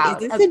 Wait,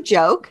 is this a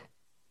joke?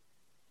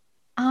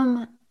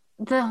 The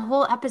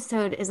whole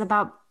episode is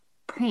about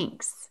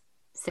pranks,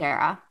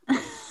 Sarah.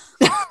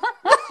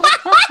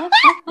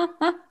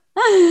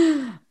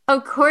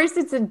 Of course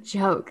it's a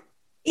joke.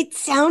 It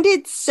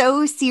sounded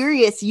so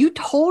serious. You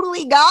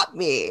totally got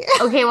me.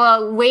 Okay,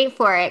 well, wait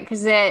for it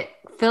because it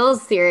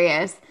feels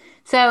serious.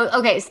 So,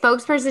 okay,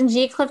 spokesperson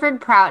G. Clifford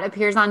Prout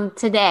appears on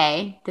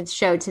Today, the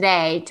show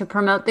Today, to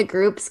promote the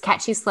group's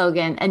catchy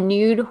slogan, "A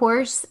nude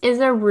horse is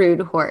a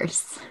rude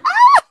horse."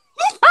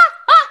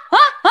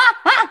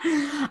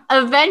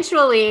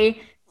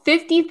 Eventually,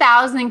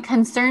 50,000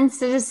 concerned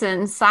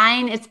citizens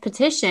sign its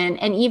petition,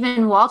 and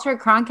even Walter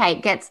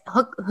Cronkite gets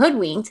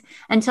hoodwinked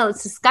until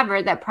it's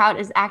discovered that Prout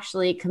is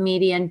actually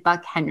comedian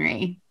Buck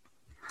Henry.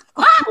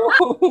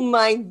 Oh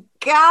my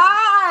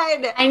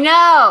God. I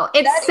know.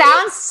 It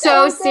sounds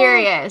so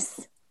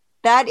serious.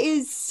 That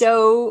is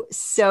so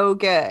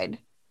good.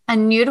 A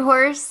nude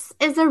horse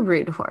is a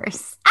rude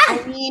horse.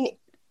 I mean,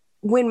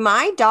 when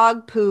my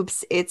dog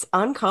poops, it's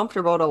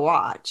uncomfortable to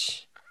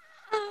watch.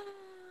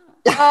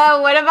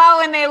 What about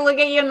when they look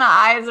at you in the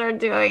eyes or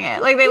doing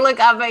it? Like they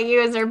look up at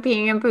you as they're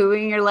peeing and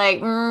pooping. You're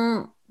like,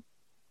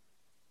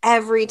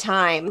 Every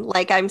time.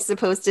 Like I'm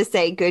supposed to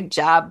say, good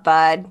job,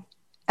 bud.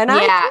 And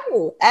I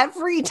do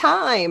every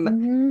time.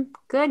 Mm-hmm.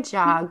 Good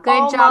job.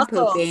 Good job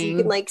pooping. You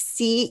can like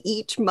see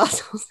each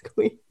muscle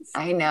squeeze.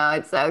 I know.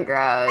 It's so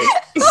gross.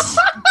 It's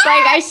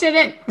like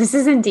this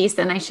isn't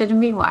decent. I shouldn't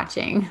be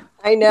watching.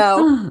 I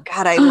know.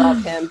 God, I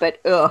love him,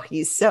 but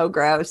he's so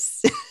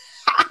gross.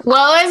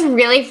 What was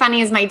really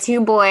funny is my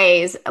two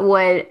boys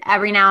would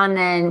every now and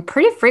then,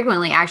 pretty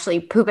frequently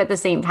actually, poop at the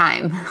same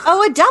time.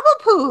 Oh, a double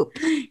poop.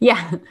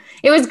 Yeah.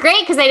 It was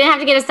great because I didn't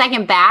have to get a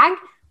second bag,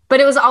 but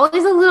it was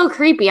always a little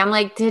creepy. I'm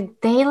like, did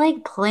they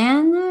like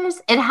plan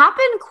this? It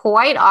happened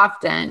quite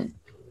often.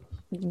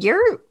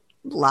 You're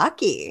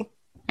lucky.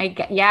 I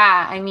guess.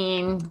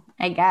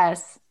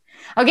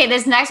 Okay,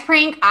 this next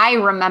prank I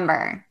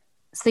remember.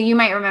 So you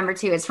might remember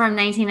too. It's from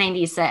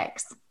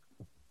 1996.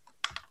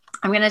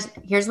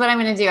 Here's what I'm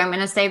going to do. I'm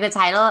going to say the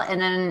title and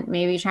then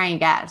maybe try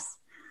and guess.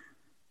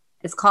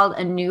 It's called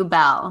A New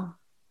Bell.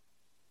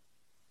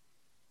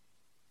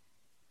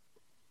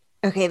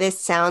 Okay, this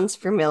sounds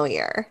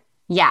familiar.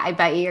 Yeah, I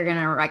bet you're going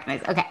to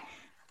recognize. Okay.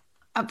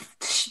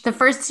 The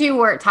first two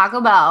were Taco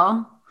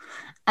Bell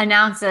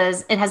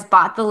announces it has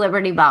bought the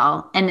Liberty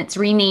Bell and it's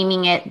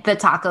renaming it the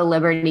Taco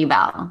Liberty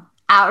Bell.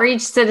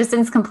 Outreach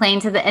citizens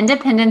complained to the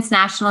Independence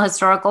National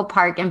Historical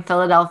Park in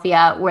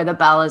Philadelphia, where the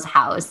bell is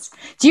housed.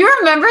 Do you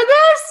remember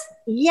this?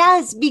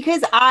 Yes,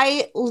 because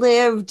I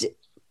lived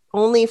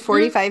only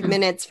 45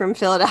 minutes from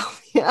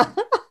Philadelphia.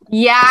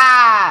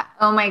 Yeah.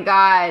 Oh my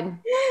God.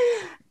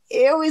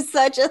 It was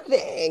such a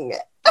thing.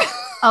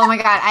 Oh my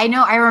God. I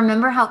know. I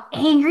remember how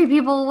angry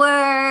people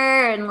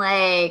were and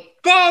like,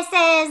 this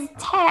is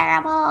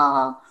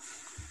terrible.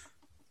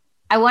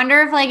 I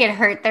wonder if like it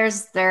hurt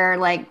their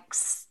like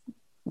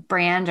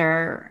brand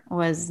or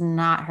was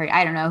not hurt.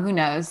 I don't know. Who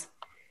knows?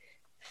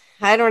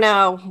 I don't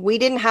know. We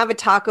didn't have a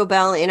Taco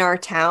Bell in our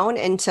town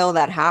until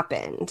that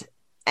happened.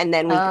 And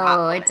then we got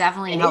Oh, one. it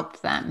definitely And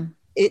helped them.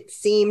 it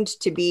seemed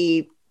to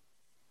be,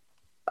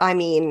 I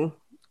mean,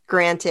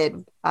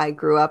 granted, I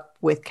grew up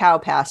with cow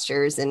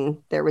pastures and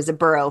there was a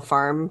burro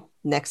farm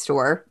next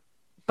door,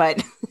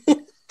 but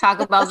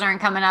Taco Bells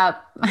aren't coming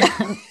up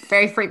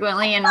very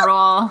frequently in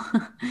rural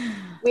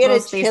we had rural a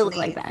spaces like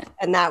Chili's that.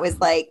 and that was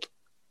like,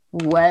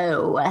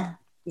 Whoa.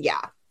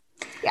 yeah,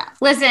 yeah.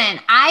 Listen,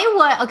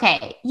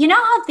 okay. You know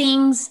how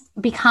things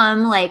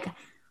become like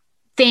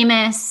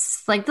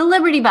famous, like the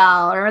Liberty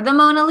Bell or the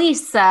Mona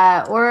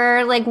Lisa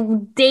or like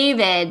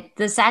David,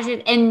 the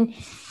statue, and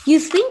you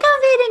think of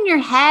it in your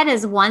head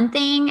as one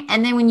thing,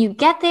 and then when you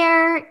get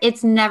there,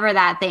 it's never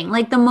that thing.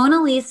 Like the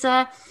Mona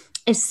Lisa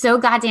is so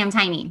goddamn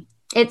tiny.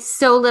 It's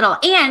so little.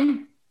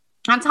 And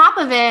on top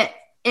of it,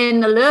 in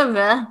the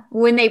Louvre,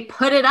 when they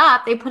put it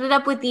up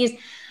with these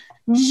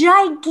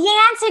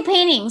gigantic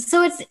paintings.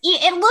 So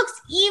it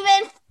looks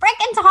even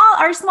freaking tall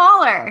or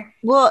smaller.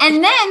 Well,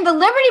 And then the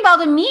Liberty Bell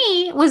to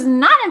me was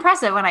not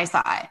impressive when I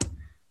saw it.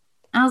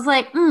 I was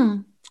like,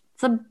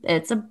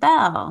 it's a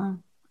bell.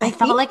 I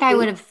felt like I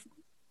would have,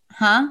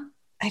 huh?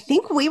 I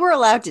think we were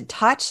allowed to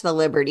touch the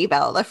Liberty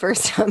Bell the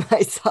first time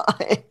I saw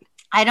it.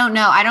 I don't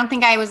know. I don't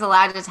think I was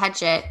allowed to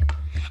touch it.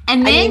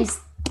 And then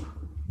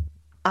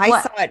I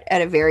saw it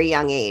at a very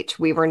young age.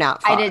 We were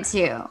not far. I did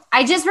too.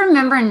 I just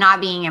remember not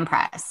being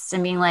impressed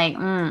and being like,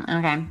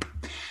 okay.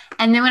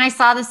 And then when I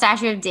saw the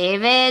statue of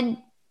David,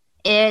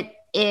 it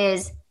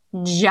is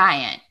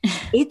giant.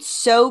 It's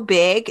so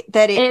big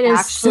that it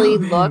actually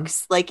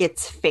looks like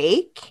it's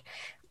fake.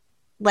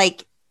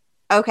 Like,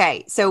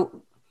 okay,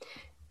 so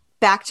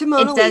back to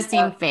Mona Lisa. It does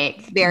seem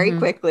fake. Very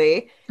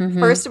quickly.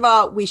 First of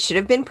all, we should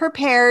have been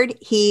prepared.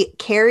 He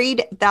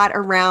carried that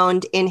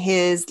around in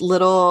his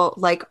little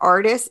like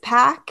artist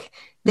pack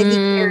that he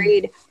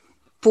carried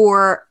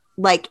for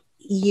like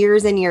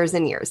years and years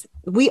and years.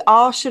 We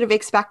all should have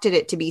expected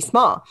it to be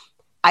small.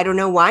 I don't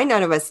know why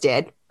none of us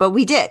did, but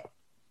we did.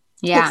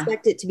 Yeah.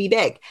 Expect it to be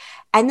big.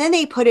 And then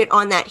they put it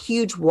on that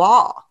huge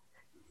wall.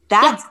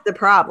 That's the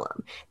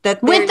problem.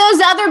 That with those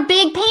other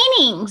big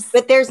paintings.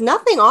 But there's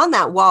nothing on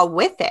that wall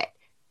with it.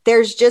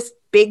 There's just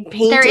big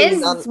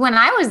paintings. There is when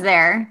I was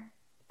there.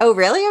 Oh,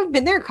 really? I've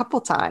been there a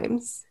couple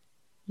times.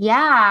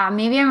 Yeah,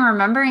 maybe I'm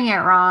remembering it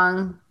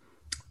wrong.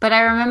 But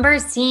I remember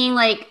seeing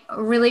like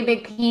really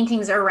big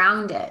paintings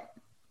around it.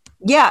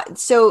 Yeah,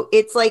 so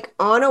it's like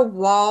on a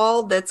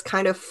wall that's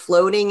kind of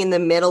floating in the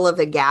middle of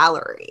a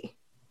gallery.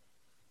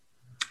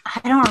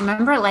 I don't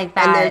remember it like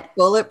that. And there's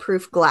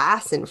bulletproof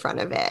glass in front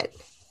of it.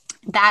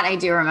 That I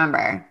do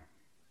remember.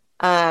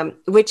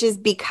 Which is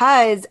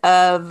because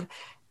of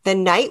the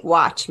night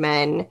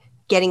watchman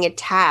getting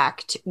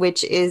attacked,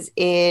 which is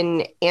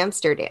in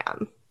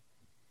Amsterdam.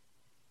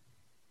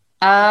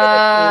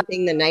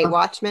 Painting the night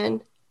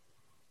watchman.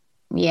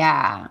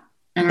 Yeah.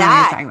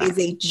 That is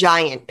a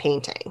giant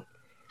painting.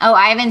 Oh,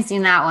 I haven't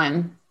seen that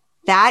one.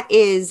 That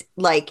is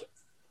like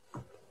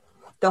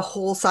the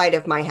whole side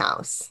of my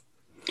house.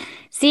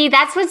 See,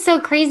 that's what's so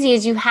crazy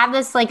is you have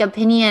this like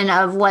opinion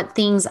of what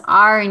things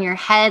are in your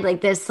head, like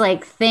this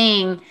like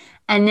thing.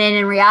 And then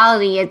in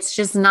reality, it's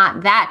just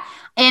not that.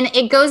 And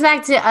it goes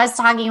back to us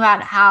talking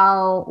about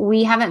how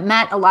we haven't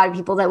met a lot of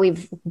people that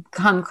we've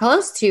come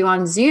close to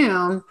on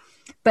Zoom,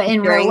 but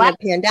in during real life,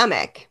 the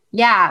pandemic.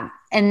 Yeah.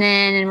 And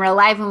then in real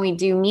life, when we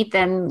do meet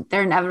them,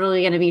 they're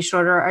inevitably going to be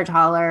shorter or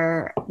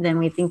taller than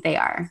we think they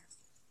are.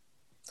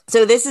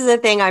 So this is a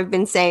thing I've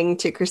been saying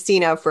to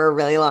Christina for a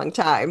really long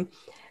time,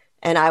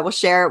 and I will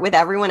share it with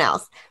everyone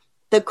else.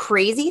 The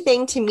crazy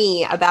thing to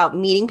me about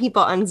meeting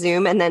people on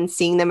Zoom and then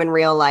seeing them in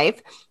real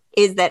life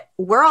is that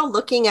we're all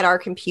looking at our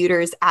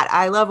computers at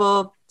eye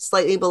level,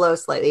 slightly below,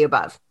 slightly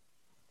above.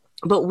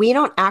 But we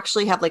don't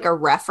actually have like a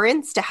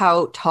reference to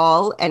how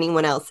tall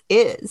anyone else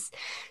is.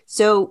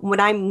 So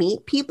when I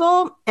meet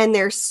people and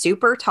they're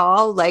super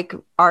tall, like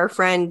our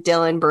friend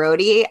Dylan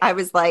Brody, I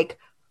was like,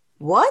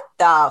 what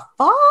the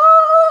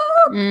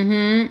fuck?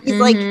 He's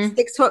like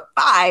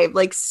 6'5",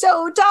 like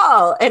so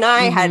tall. And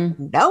I had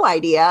no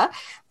idea.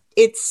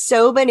 It's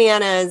so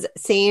bananas.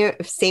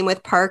 Same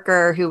with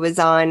Parker, who was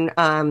on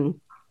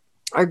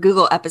our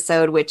Google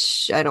episode,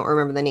 which I don't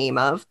remember the name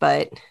of,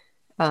 but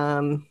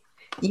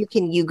you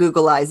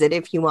Googleize it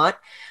if you want.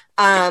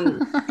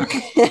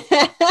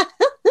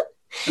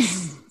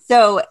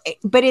 So,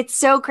 but it's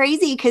so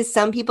crazy because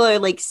some people are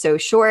like so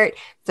short,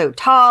 so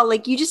tall,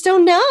 like you just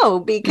don't know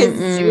because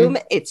Zoom,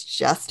 it's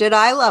just at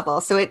eye level.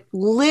 So it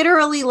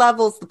literally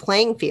levels the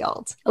playing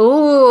field.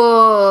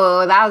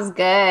 Ooh, that was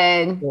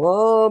good.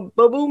 Oh,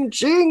 ba-boom,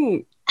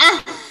 ching.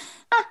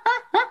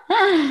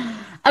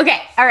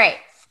 Okay, all right.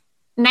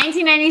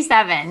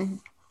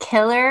 1997,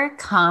 Killer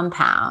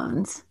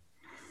Compound.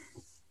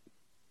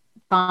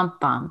 Bum,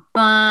 bum,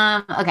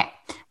 bum. Okay.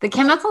 The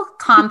chemical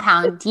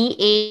compound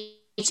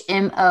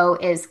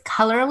DHMO is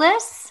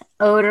colorless,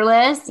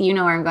 odorless, you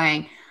know where I'm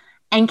going,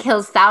 and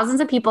kills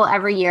thousands of people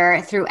every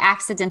year through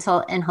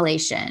accidental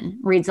inhalation,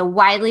 reads a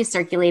widely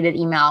circulated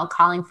email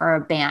calling for a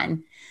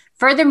ban.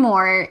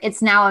 Furthermore,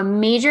 it's now a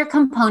major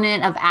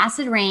component of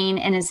acid rain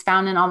and is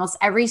found in almost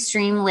every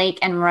stream, lake,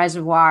 and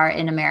reservoir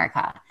in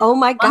America. Oh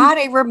my God,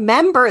 I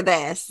remember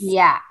this.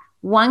 Yeah.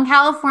 One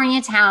California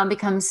town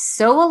becomes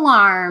so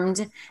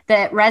alarmed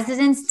that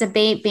residents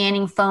debate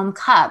banning foam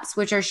cups,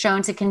 which are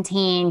shown to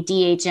contain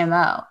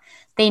DHMO.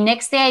 They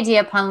nix the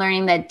idea upon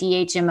learning that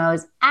DHMO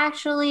is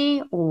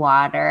actually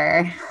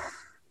water.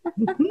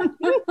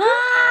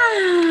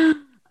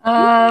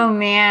 Oh,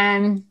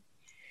 man.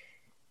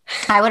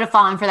 I would have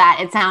fallen for that.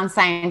 It sounds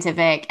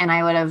scientific, and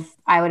I would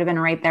have been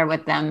right there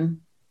with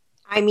them.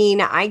 I mean,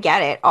 I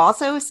get it.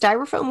 Also,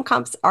 styrofoam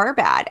cups are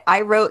bad.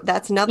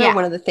 That's another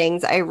one of the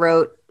things I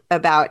wrote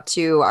about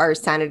to our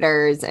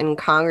senators and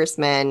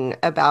congressmen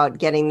about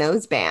getting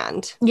those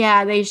banned.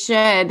 Yeah, they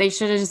should. They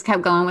should have just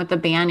kept going with the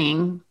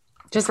banning.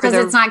 Just because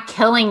it's not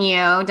killing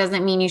you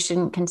doesn't mean you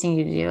shouldn't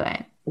continue to do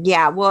it.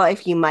 Yeah, well,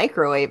 if you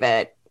microwave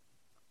it.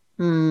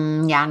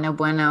 Yeah, no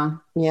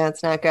bueno. Yeah,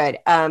 it's not good.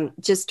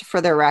 Just for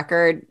the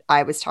record,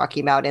 I was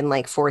talking about in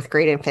like fourth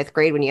grade and fifth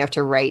grade when you have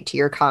to write to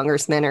your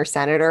congressman or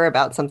senator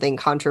about something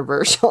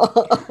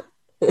controversial.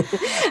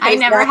 I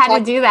never had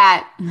to do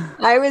that.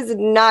 I was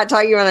not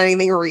talking about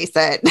anything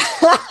recent.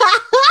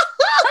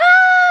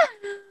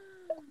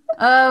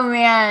 Oh,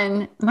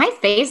 man. My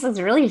face is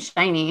really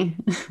shiny.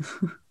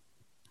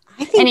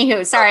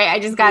 Anywho, sorry, I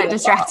just got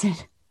distracted.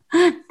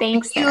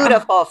 Thanks.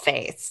 Beautiful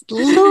face.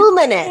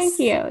 Luminous.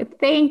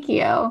 Thank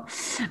you.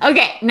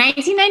 Okay,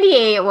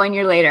 1998, 1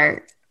 year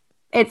later.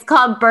 It's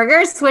called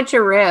Burger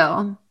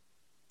Switcheroo.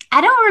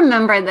 I don't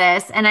remember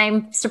this, and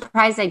I'm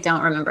surprised I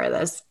don't remember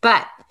this,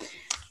 but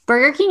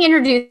Burger King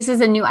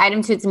introduces a new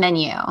item to its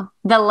menu,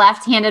 the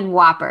left-handed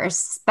Whopper,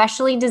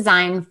 specially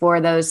designed for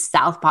those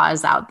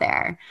southpaws out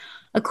there.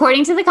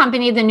 According to the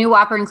company, the new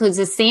Whopper includes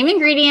the same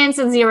ingredients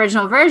as the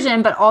original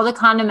version, but all the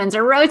condiments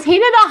are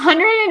rotated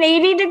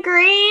 180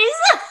 degrees.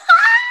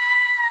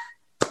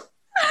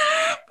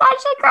 That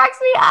shit cracks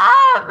me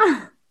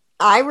up.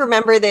 I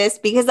remember this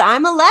because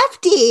I'm a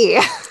lefty.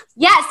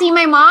 Yeah, see,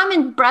 my mom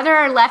and brother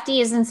are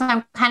lefties, and so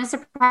I'm kind of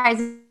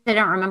surprised they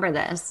don't remember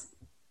this.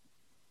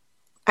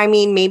 I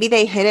mean, maybe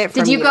they hid it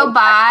from Did you go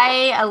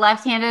buy a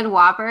left-handed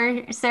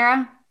Whopper,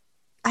 Sarah?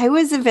 I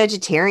was a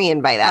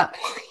vegetarian by that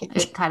point.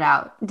 It cut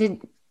out.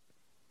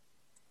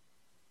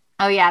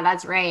 Oh, yeah,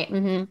 that's right.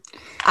 Mm-hmm.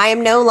 I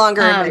am no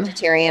longer a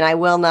vegetarian. I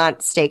will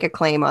not stake a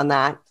claim on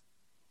that.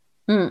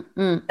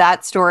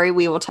 That story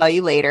we will tell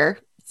you later.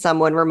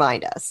 Someone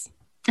remind us.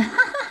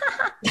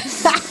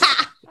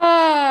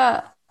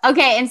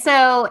 Okay, and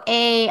so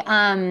a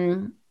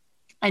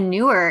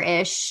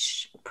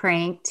newer-ish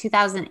prank,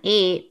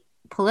 2008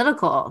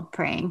 political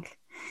prank,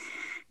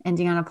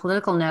 ending on a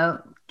political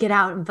note. Get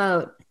out and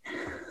vote.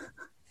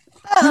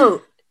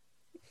 Oh,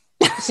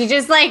 she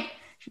just like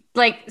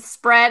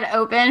spread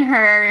open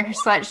her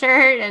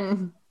sweatshirt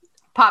and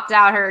popped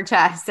out her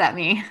chest at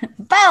me.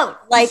 Vote!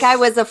 Like I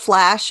was a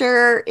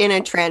flasher in a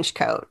trench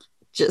coat.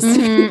 Just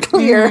to be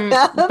clear.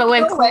 But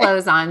with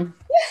clothes on.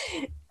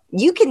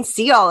 You can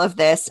see all of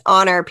this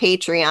on our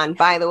Patreon,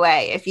 by the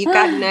way, if you've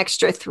got an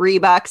extra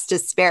 $3 to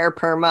spare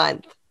per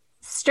month.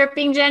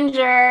 Stripping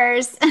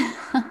gingers.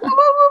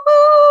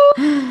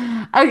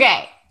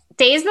 Okay.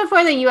 Days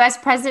before the U.S.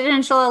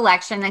 presidential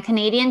election, a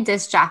Canadian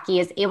disc jockey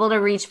is able to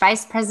reach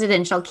vice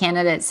presidential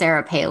candidate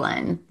Sarah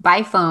Palin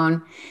by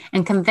phone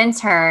and convince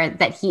her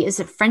that he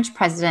is French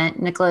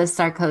President Nicolas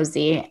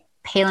Sarkozy.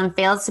 Palin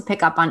fails to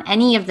pick up on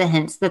any of the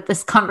hints that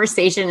this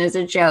conversation is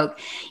a joke,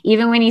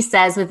 even when he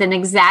says with an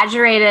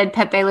exaggerated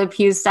Pepe Le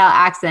Pew style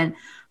accent,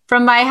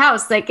 "From my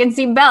house, I can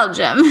see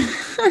Belgium."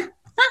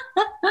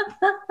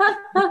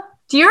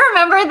 Do you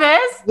remember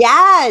this?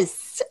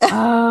 Yes.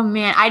 Oh,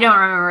 man, I don't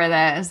remember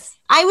this.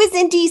 I was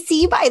in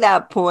DC by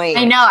that point.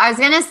 I know. I was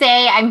going to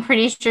say, I'm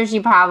pretty sure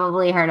she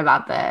probably heard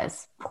about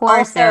this. Poor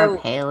Also, Sarah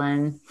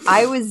Palin.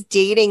 I was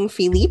dating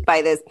Philippe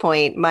by this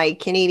point, my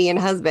Canadian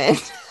husband.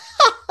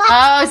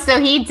 Oh, so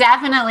he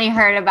definitely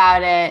heard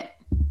about it.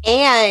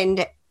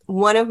 And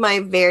one of my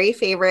very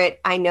favorite,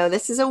 I know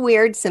this is a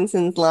weird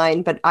Simpsons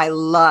line, but I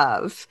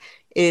love,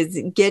 is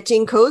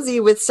getting cozy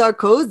with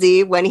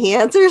Sarkozy when he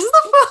answers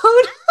the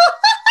phone.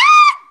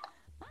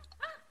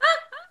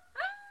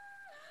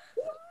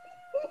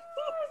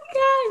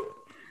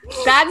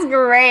 That's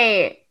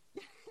great.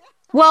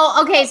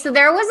 Well, okay, so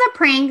there was a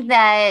prank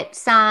that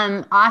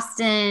some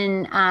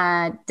Austin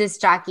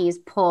disc jockeys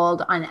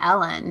pulled on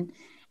Ellen.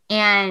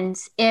 And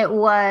it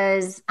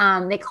was,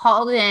 they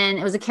called in,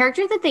 it was a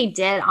character that they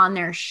did on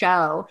their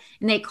show.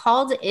 And they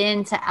called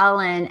in to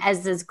Ellen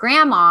as this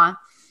grandma.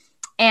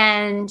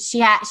 And she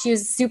was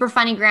a super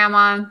funny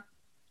grandma.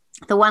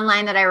 The one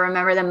line that I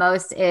remember the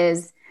most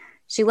is,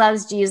 she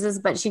loves Jesus,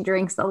 but she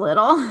drinks a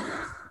little.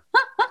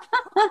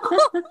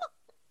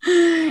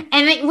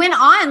 And it went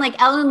on,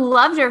 like Ellen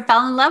loved her,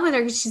 fell in love with her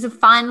because she's a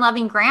fun,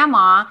 loving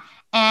grandma.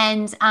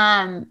 And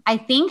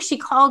I think she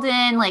called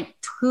in like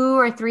 2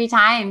 or 3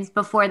 times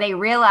before they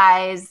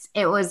realized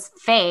it was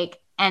fake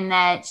and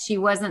that she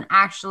wasn't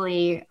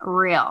actually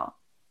real.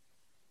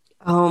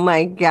 Oh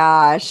my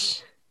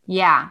gosh.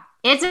 Yeah.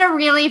 It's a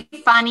really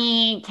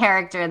funny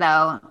character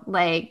though.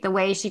 Like the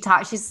way she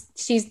talks,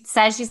 she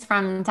says she's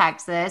from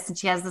Texas and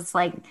she has this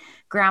like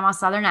grandma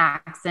Southern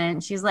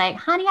accent. She's like,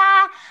 honey,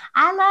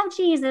 I love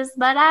Jesus,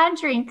 but I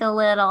drink a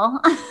little.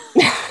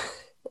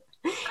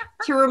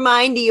 To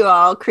remind you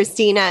all,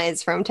 Christina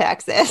is from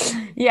Texas.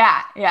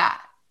 Yeah, yeah.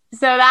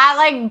 So that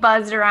like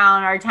buzzed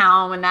around our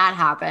town when that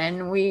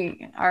happened.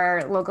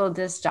 Our local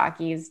disc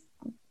jockeys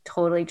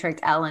totally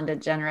tricked Ellen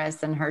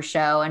DeGeneres and her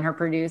show and her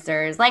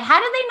producers. Like, how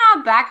did they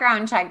not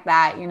background check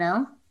that, you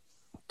know?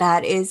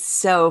 That is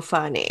so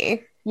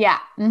funny. Yeah.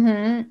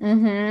 Mm-hmm.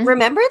 Mm-hmm.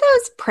 Remember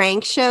those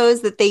prank shows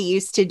that they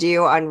used to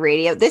do on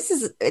radio? This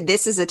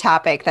is a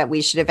topic that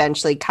we should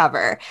eventually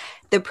cover.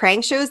 The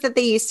prank shows that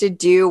they used to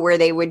do where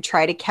they would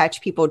try to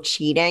catch people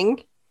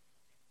cheating.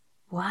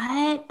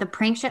 What? The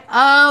prank show?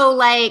 Oh,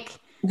 like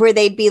where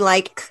they'd be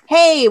like,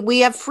 hey,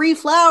 we have free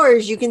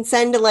flowers you can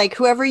send to like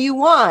whoever you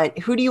want.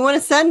 Who do you want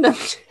to send them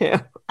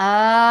to?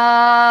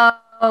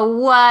 Oh,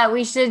 what?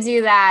 We should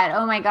do that.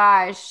 Oh my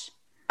gosh.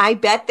 I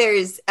bet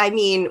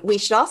we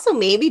should also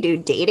maybe do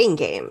dating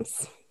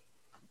games.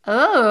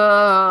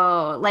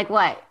 Oh, like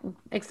what?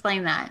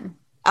 Explain that.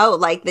 Oh,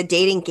 like the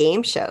dating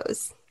game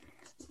shows.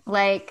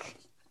 Like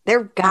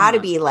there gotta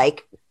be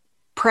like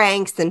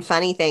pranks and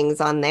funny things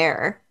on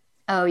there.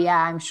 Oh yeah,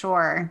 I'm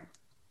sure.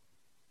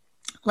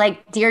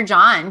 Like Dear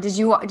John, did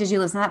you listen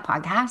to that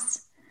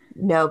podcast?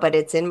 No, but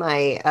it's in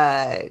my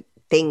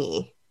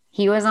thingy.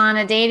 He was on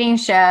a dating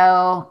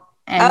show.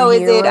 And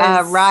is it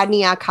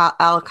Rodney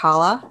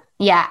Alcala?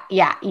 Yeah.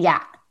 Yeah.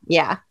 He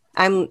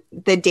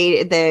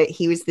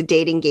was the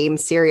dating game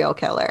serial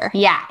killer.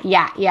 Yeah.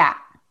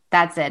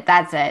 That's it.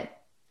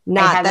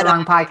 Not I had the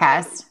wrong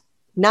podcast.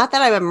 Not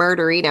that I'm a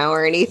murderino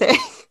or anything.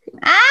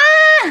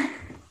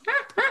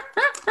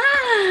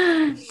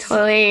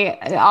 Totally.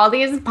 All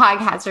these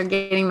podcasts are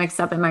getting mixed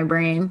up in my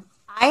brain.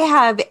 I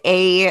have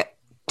a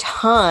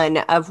ton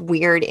of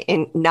weird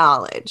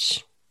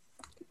knowledge.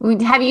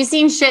 Have you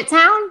seen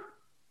Shittown?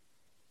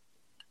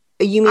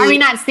 You mean?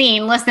 Not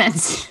seen,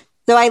 listened.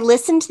 So I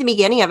listened to the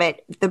beginning of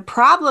it. The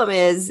problem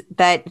is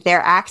that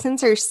their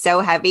accents are so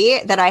heavy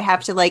that I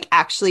have to like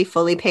actually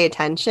fully pay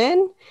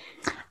attention.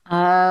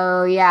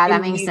 Oh, yeah,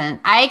 that makes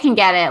sense. I can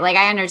get it. Like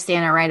I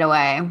understand it right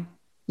away.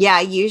 Yeah,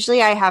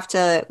 usually I have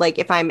to, like,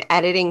 if I'm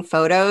editing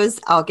photos,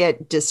 I'll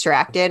get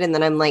distracted and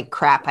then I'm like,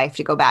 crap, I have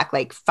to go back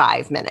like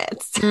 5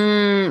 minutes.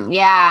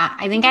 Yeah,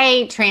 I think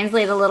I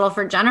translate a little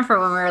for Jennifer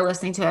when we were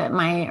listening to it,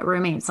 my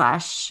roommate /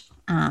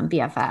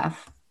 BFF.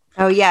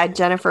 Oh, yeah,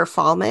 Jennifer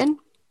Fallman.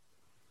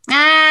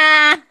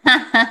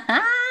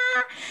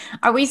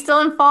 Are we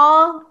still in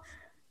fall?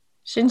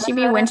 Shouldn't she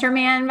be winter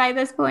man by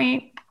this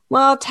point?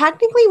 Well,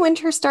 technically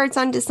winter starts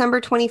on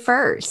December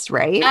 21st,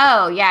 right?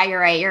 Oh, yeah,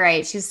 you're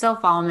right. She's still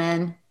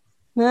fallman.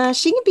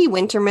 She can be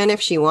winterman if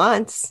she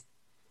wants.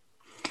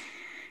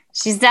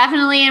 She's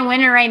definitely in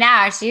winter right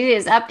now. She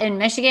is up in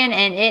Michigan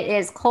and it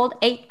is cold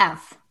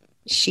AF.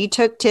 She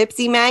took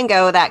Tipsy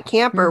Mango, that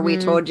camper we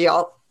told you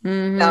all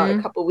about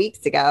a couple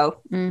weeks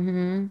ago.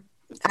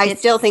 I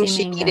still think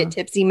she needed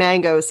Tipsy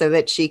Mango so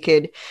that she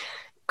could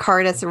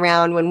cart us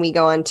around when we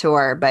go on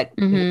tour, but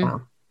you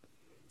know.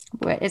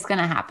 It's going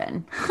to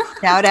happen.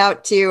 Shout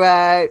out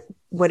to,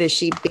 what is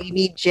she?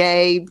 Baby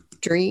J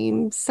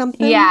Dreams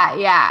something?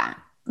 Yeah.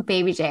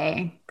 Baby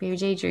J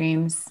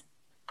Dreams.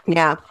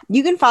 Yeah.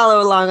 You can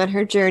follow along on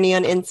her journey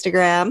on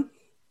Instagram.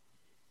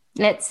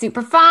 It's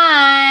super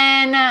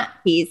fun.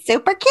 He's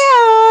super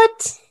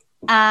cute.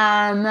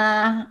 All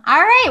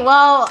right.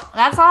 Well,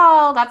 that's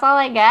all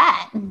I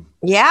got.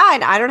 Yeah.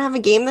 And I don't have a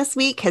game this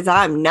week because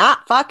I'm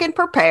not fucking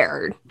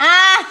prepared.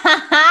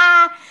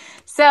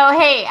 So,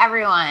 hey,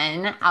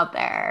 everyone out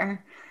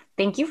there,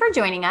 thank you for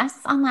joining us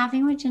on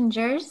Laughing with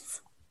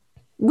Gingers.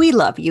 We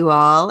love you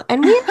all.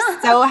 And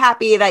we're so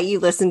happy that you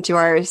listen to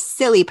our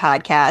silly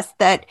podcast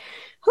that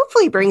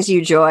hopefully brings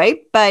you joy.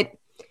 But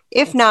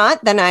if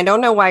not, then I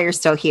don't know why you're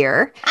still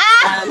here.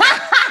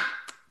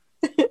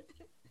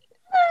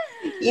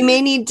 You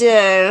may need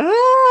to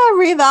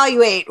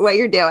reevaluate what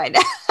you're doing.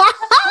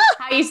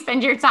 How you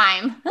spend your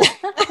time.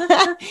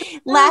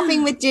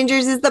 Laughing with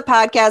Gingers is the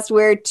podcast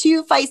where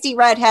two feisty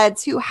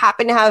redheads who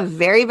happen to have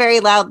very, very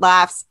loud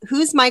laughs,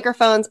 whose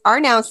microphones are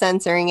now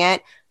censoring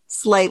it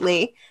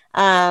slightly,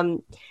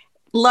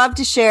 love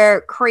to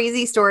share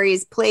crazy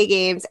stories, play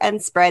games,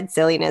 and spread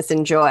silliness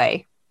and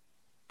joy.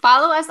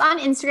 Follow us on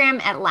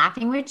Instagram at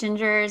Laughing with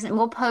Gingers, and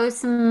we'll post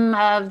some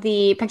of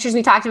the pictures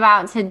we talked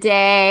about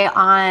today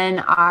on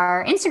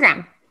our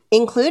Instagram,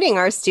 including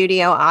our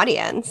studio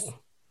audience.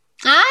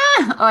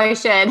 I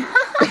should.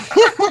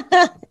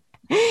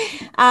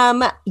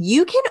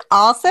 You can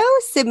also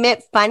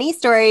submit funny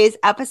stories,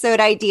 episode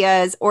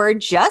ideas, or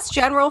just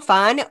general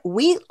fun.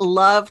 We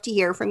love to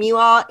hear from you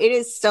all. It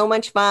is so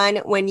much fun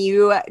when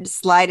you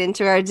slide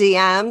into our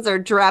DMs or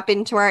drop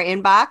into our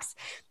inbox.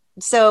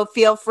 So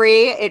feel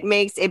free. It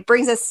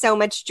brings us so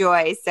much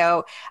joy.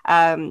 So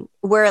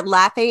we're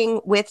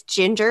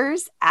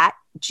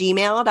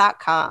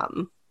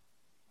laughingwithgingers@gmail.com.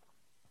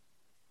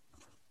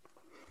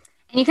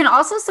 And you can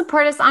also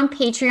support us on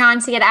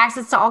Patreon to get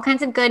access to all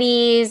kinds of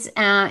goodies,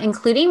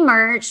 including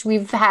merch.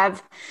 We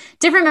have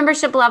different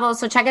membership levels.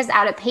 So check us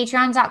out at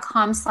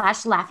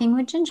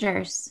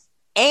patreon.com/laughingwithgingers.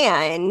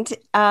 And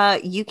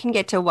you can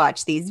get to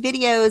watch these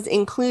videos,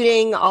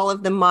 including all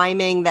of the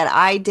miming that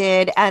I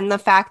did and the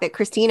fact that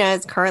Christina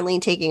is currently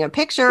taking a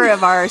picture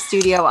of our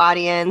studio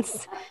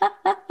audience.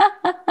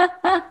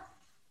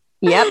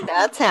 Yep,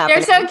 that's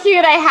happening. They're so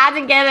cute. I had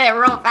to get it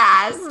real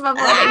fast before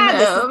they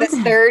moved. This is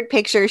the third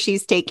picture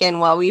she's taken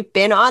while we've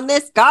been on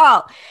this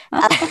call.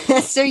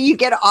 So you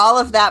get all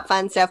of that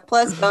fun stuff,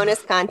 plus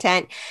bonus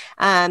content,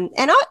 and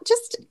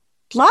just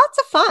lots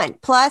of fun.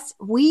 Plus,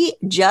 we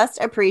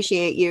just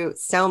appreciate you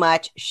so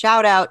much.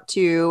 Shout out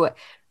to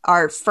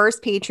our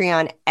first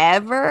Patreon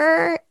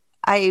ever.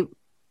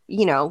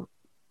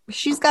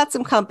 She's got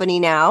some company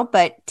now,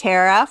 but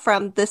Tara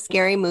from the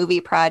Scary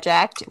Movie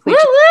Project, which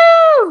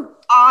Woo-woo!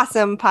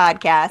 Awesome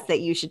podcast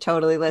that you should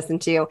totally listen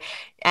to.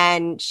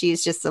 And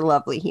she's just a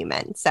lovely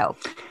human. So,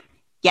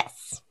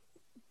 yes.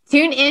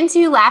 Tune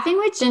into Laughing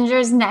with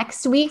Gingers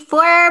next week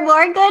for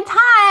more good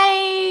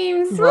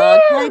times.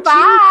 We'll catch you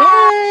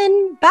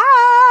then. Bye.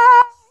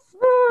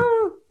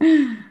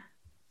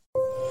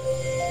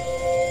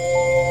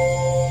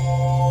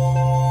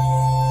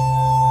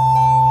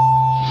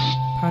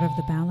 Part of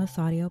the Boundless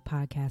Audio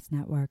Podcast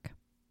Network.